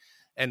woman.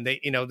 And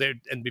they,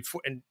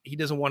 and he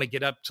doesn't want to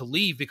get up to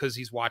leave because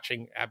he's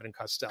watching Abbott and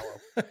Costello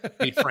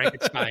meet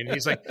Frankenstein.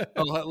 He's like,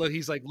 oh, look,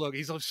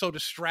 he's so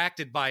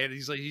distracted by it.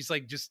 He's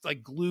like just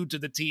like glued to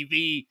the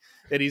TV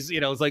that he's,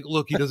 it's like,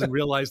 look, he doesn't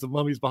realize the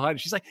mummy's behind him.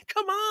 She's like,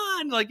 come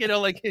on, so,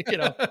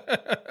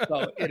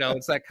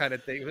 it's that kind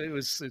of thing.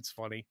 It's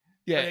funny.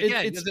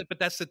 Yeah, but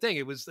that's the thing.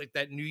 It was like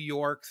that New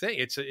York thing.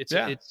 It's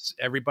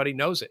everybody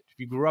knows it. If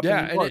you grew up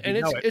in New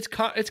York,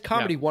 it's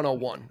comedy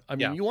 101. I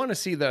mean, you want to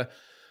see the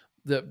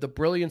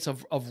brilliance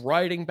of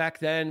writing back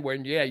then,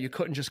 when you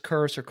couldn't just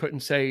curse or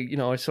couldn't say,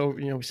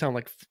 we sound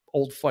like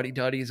old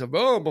fuddy-duddies of,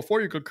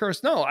 before you could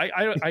curse. No,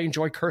 I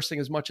enjoy cursing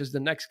as much as the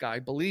next guy,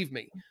 believe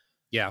me.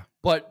 Yeah.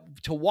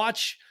 But to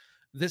watch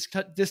this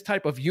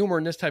type of humor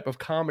and this type of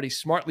comedy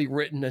smartly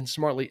written and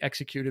smartly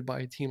executed by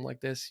a team like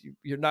this,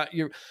 you're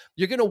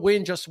going to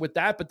win just with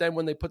that. But then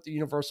when they put the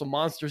Universal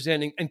monsters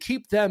in and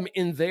keep them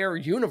in their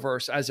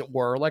universe, as it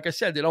were, like I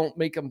said, they don't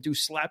make them do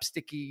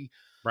slapsticky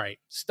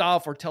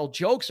stuff or tell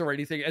jokes or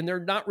anything. And they're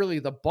not really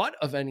the butt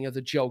of any of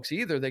the jokes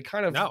either. They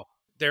kind of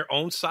their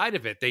own side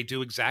of it. They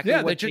do exactly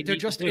what they're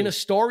just in a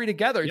story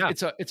together. Yeah.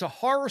 It's a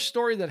horror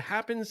story that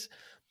happens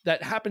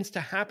to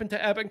happen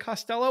to Abbott and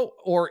Costello,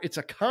 or it's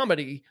a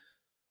comedy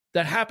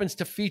that happens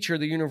to feature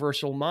the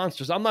Universal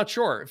monsters. I'm not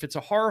sure if it's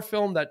a horror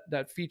film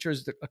that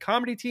features a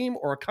comedy team,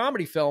 or a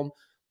comedy film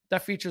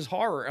that features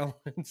horror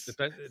elements.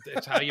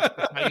 It's how you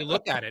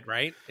look at it,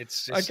 right?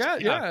 It's just,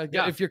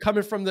 If you're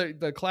coming from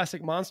the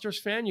classic Monsters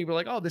fan, you'd be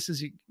like, oh, this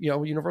is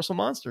Universal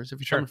monsters. If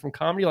you're coming from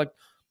comedy, like,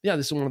 yeah,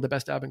 this is one of the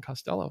best Abbott and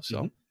Costello.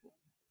 So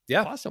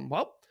awesome.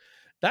 Well,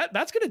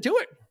 that's gonna do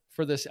it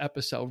for this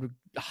episode.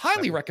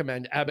 Highly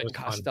recommend Abbott and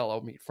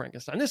Costello Meet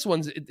Frankenstein. This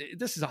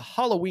is a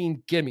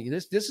Halloween gimme.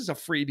 This is a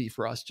freebie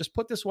for us. Just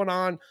put this one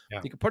on.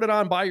 Yeah. You can put it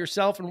on by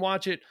yourself and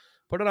watch it.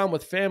 Put it on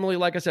with family.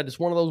 Like I said, it's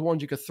one of those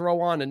ones you could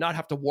throw on and not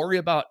have to worry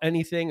about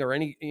anything or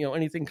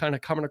anything kind of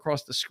coming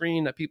across the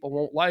screen that people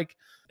won't like.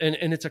 And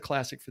it's a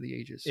classic for the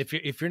ages.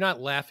 If you're not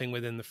laughing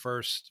within the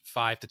first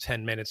 5 to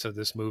 10 minutes of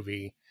this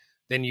movie,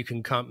 then you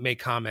can make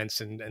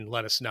comments and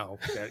let us know.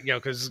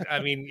 Because I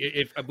mean,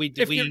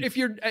 if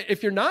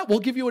you're not, we'll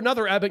give you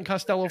another Abbott and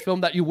Costello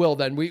film that you will.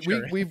 Then we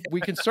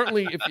can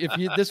certainly,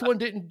 if this one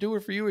didn't do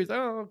it for you,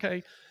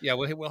 okay. Yeah,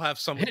 we'll have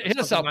some. Hit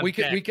us up. We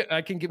can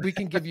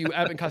give you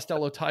Abbott and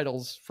Costello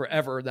titles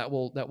forever that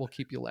will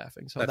keep you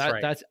laughing. So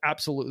that's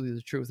absolutely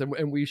the truth.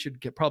 And we should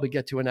probably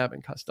get to an Abbott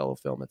and Costello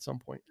film at some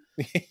point.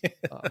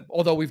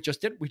 Although we just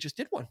did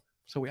one,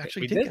 so we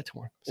actually did get to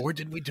one. Or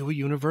did we do a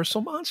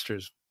Universal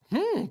Monsters?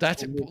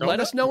 That's it.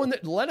 Let us know in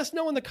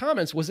the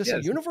comments. Was this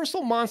a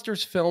Universal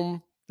Monsters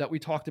film that we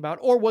talked about,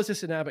 or was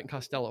this an Abbott and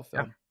Costello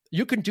film? Yeah.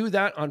 You can do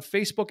that on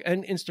Facebook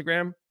and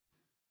Instagram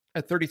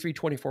at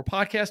 3324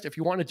 Podcast. If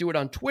you want to do it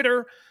on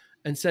Twitter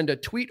and send a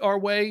tweet our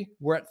way,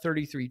 we're at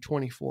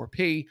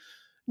 3324P.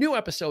 New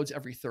episodes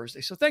every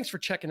Thursday. So thanks for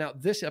checking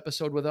out this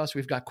episode with us.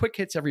 We've got quick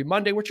hits every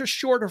Monday, which are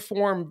shorter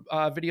form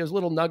videos,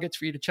 little nuggets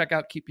for you to check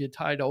out, keep you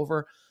tied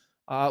over.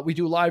 We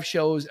do live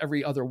shows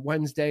every other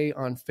Wednesday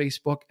on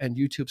Facebook and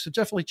YouTube. So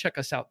definitely check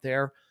us out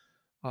there.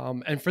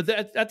 And for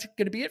that's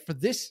going to be it for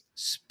this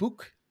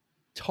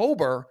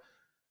Spooktober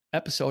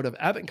episode of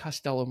Abbott and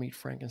Costello Meet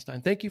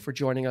Frankenstein. Thank you for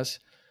joining us.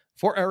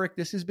 For Eric,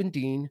 this has been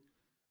Dean.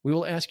 We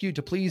will ask you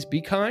to please be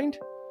kind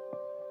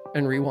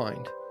and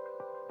rewind.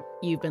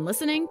 You've been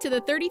listening to the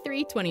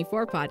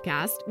 3324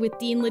 podcast with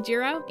Dean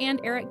Legiro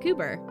and Eric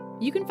Kuber.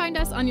 You can find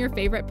us on your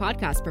favorite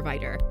podcast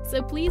provider,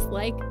 so please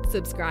like,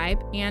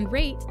 subscribe, and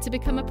rate to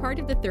become a part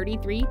of the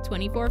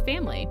 3324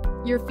 family.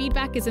 Your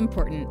feedback is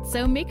important,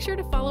 so make sure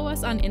to follow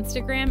us on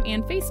Instagram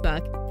and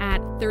Facebook at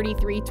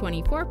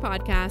 3324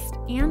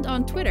 podcast and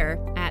on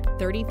Twitter at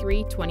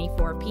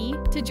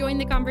 3324P to join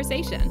the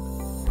conversation.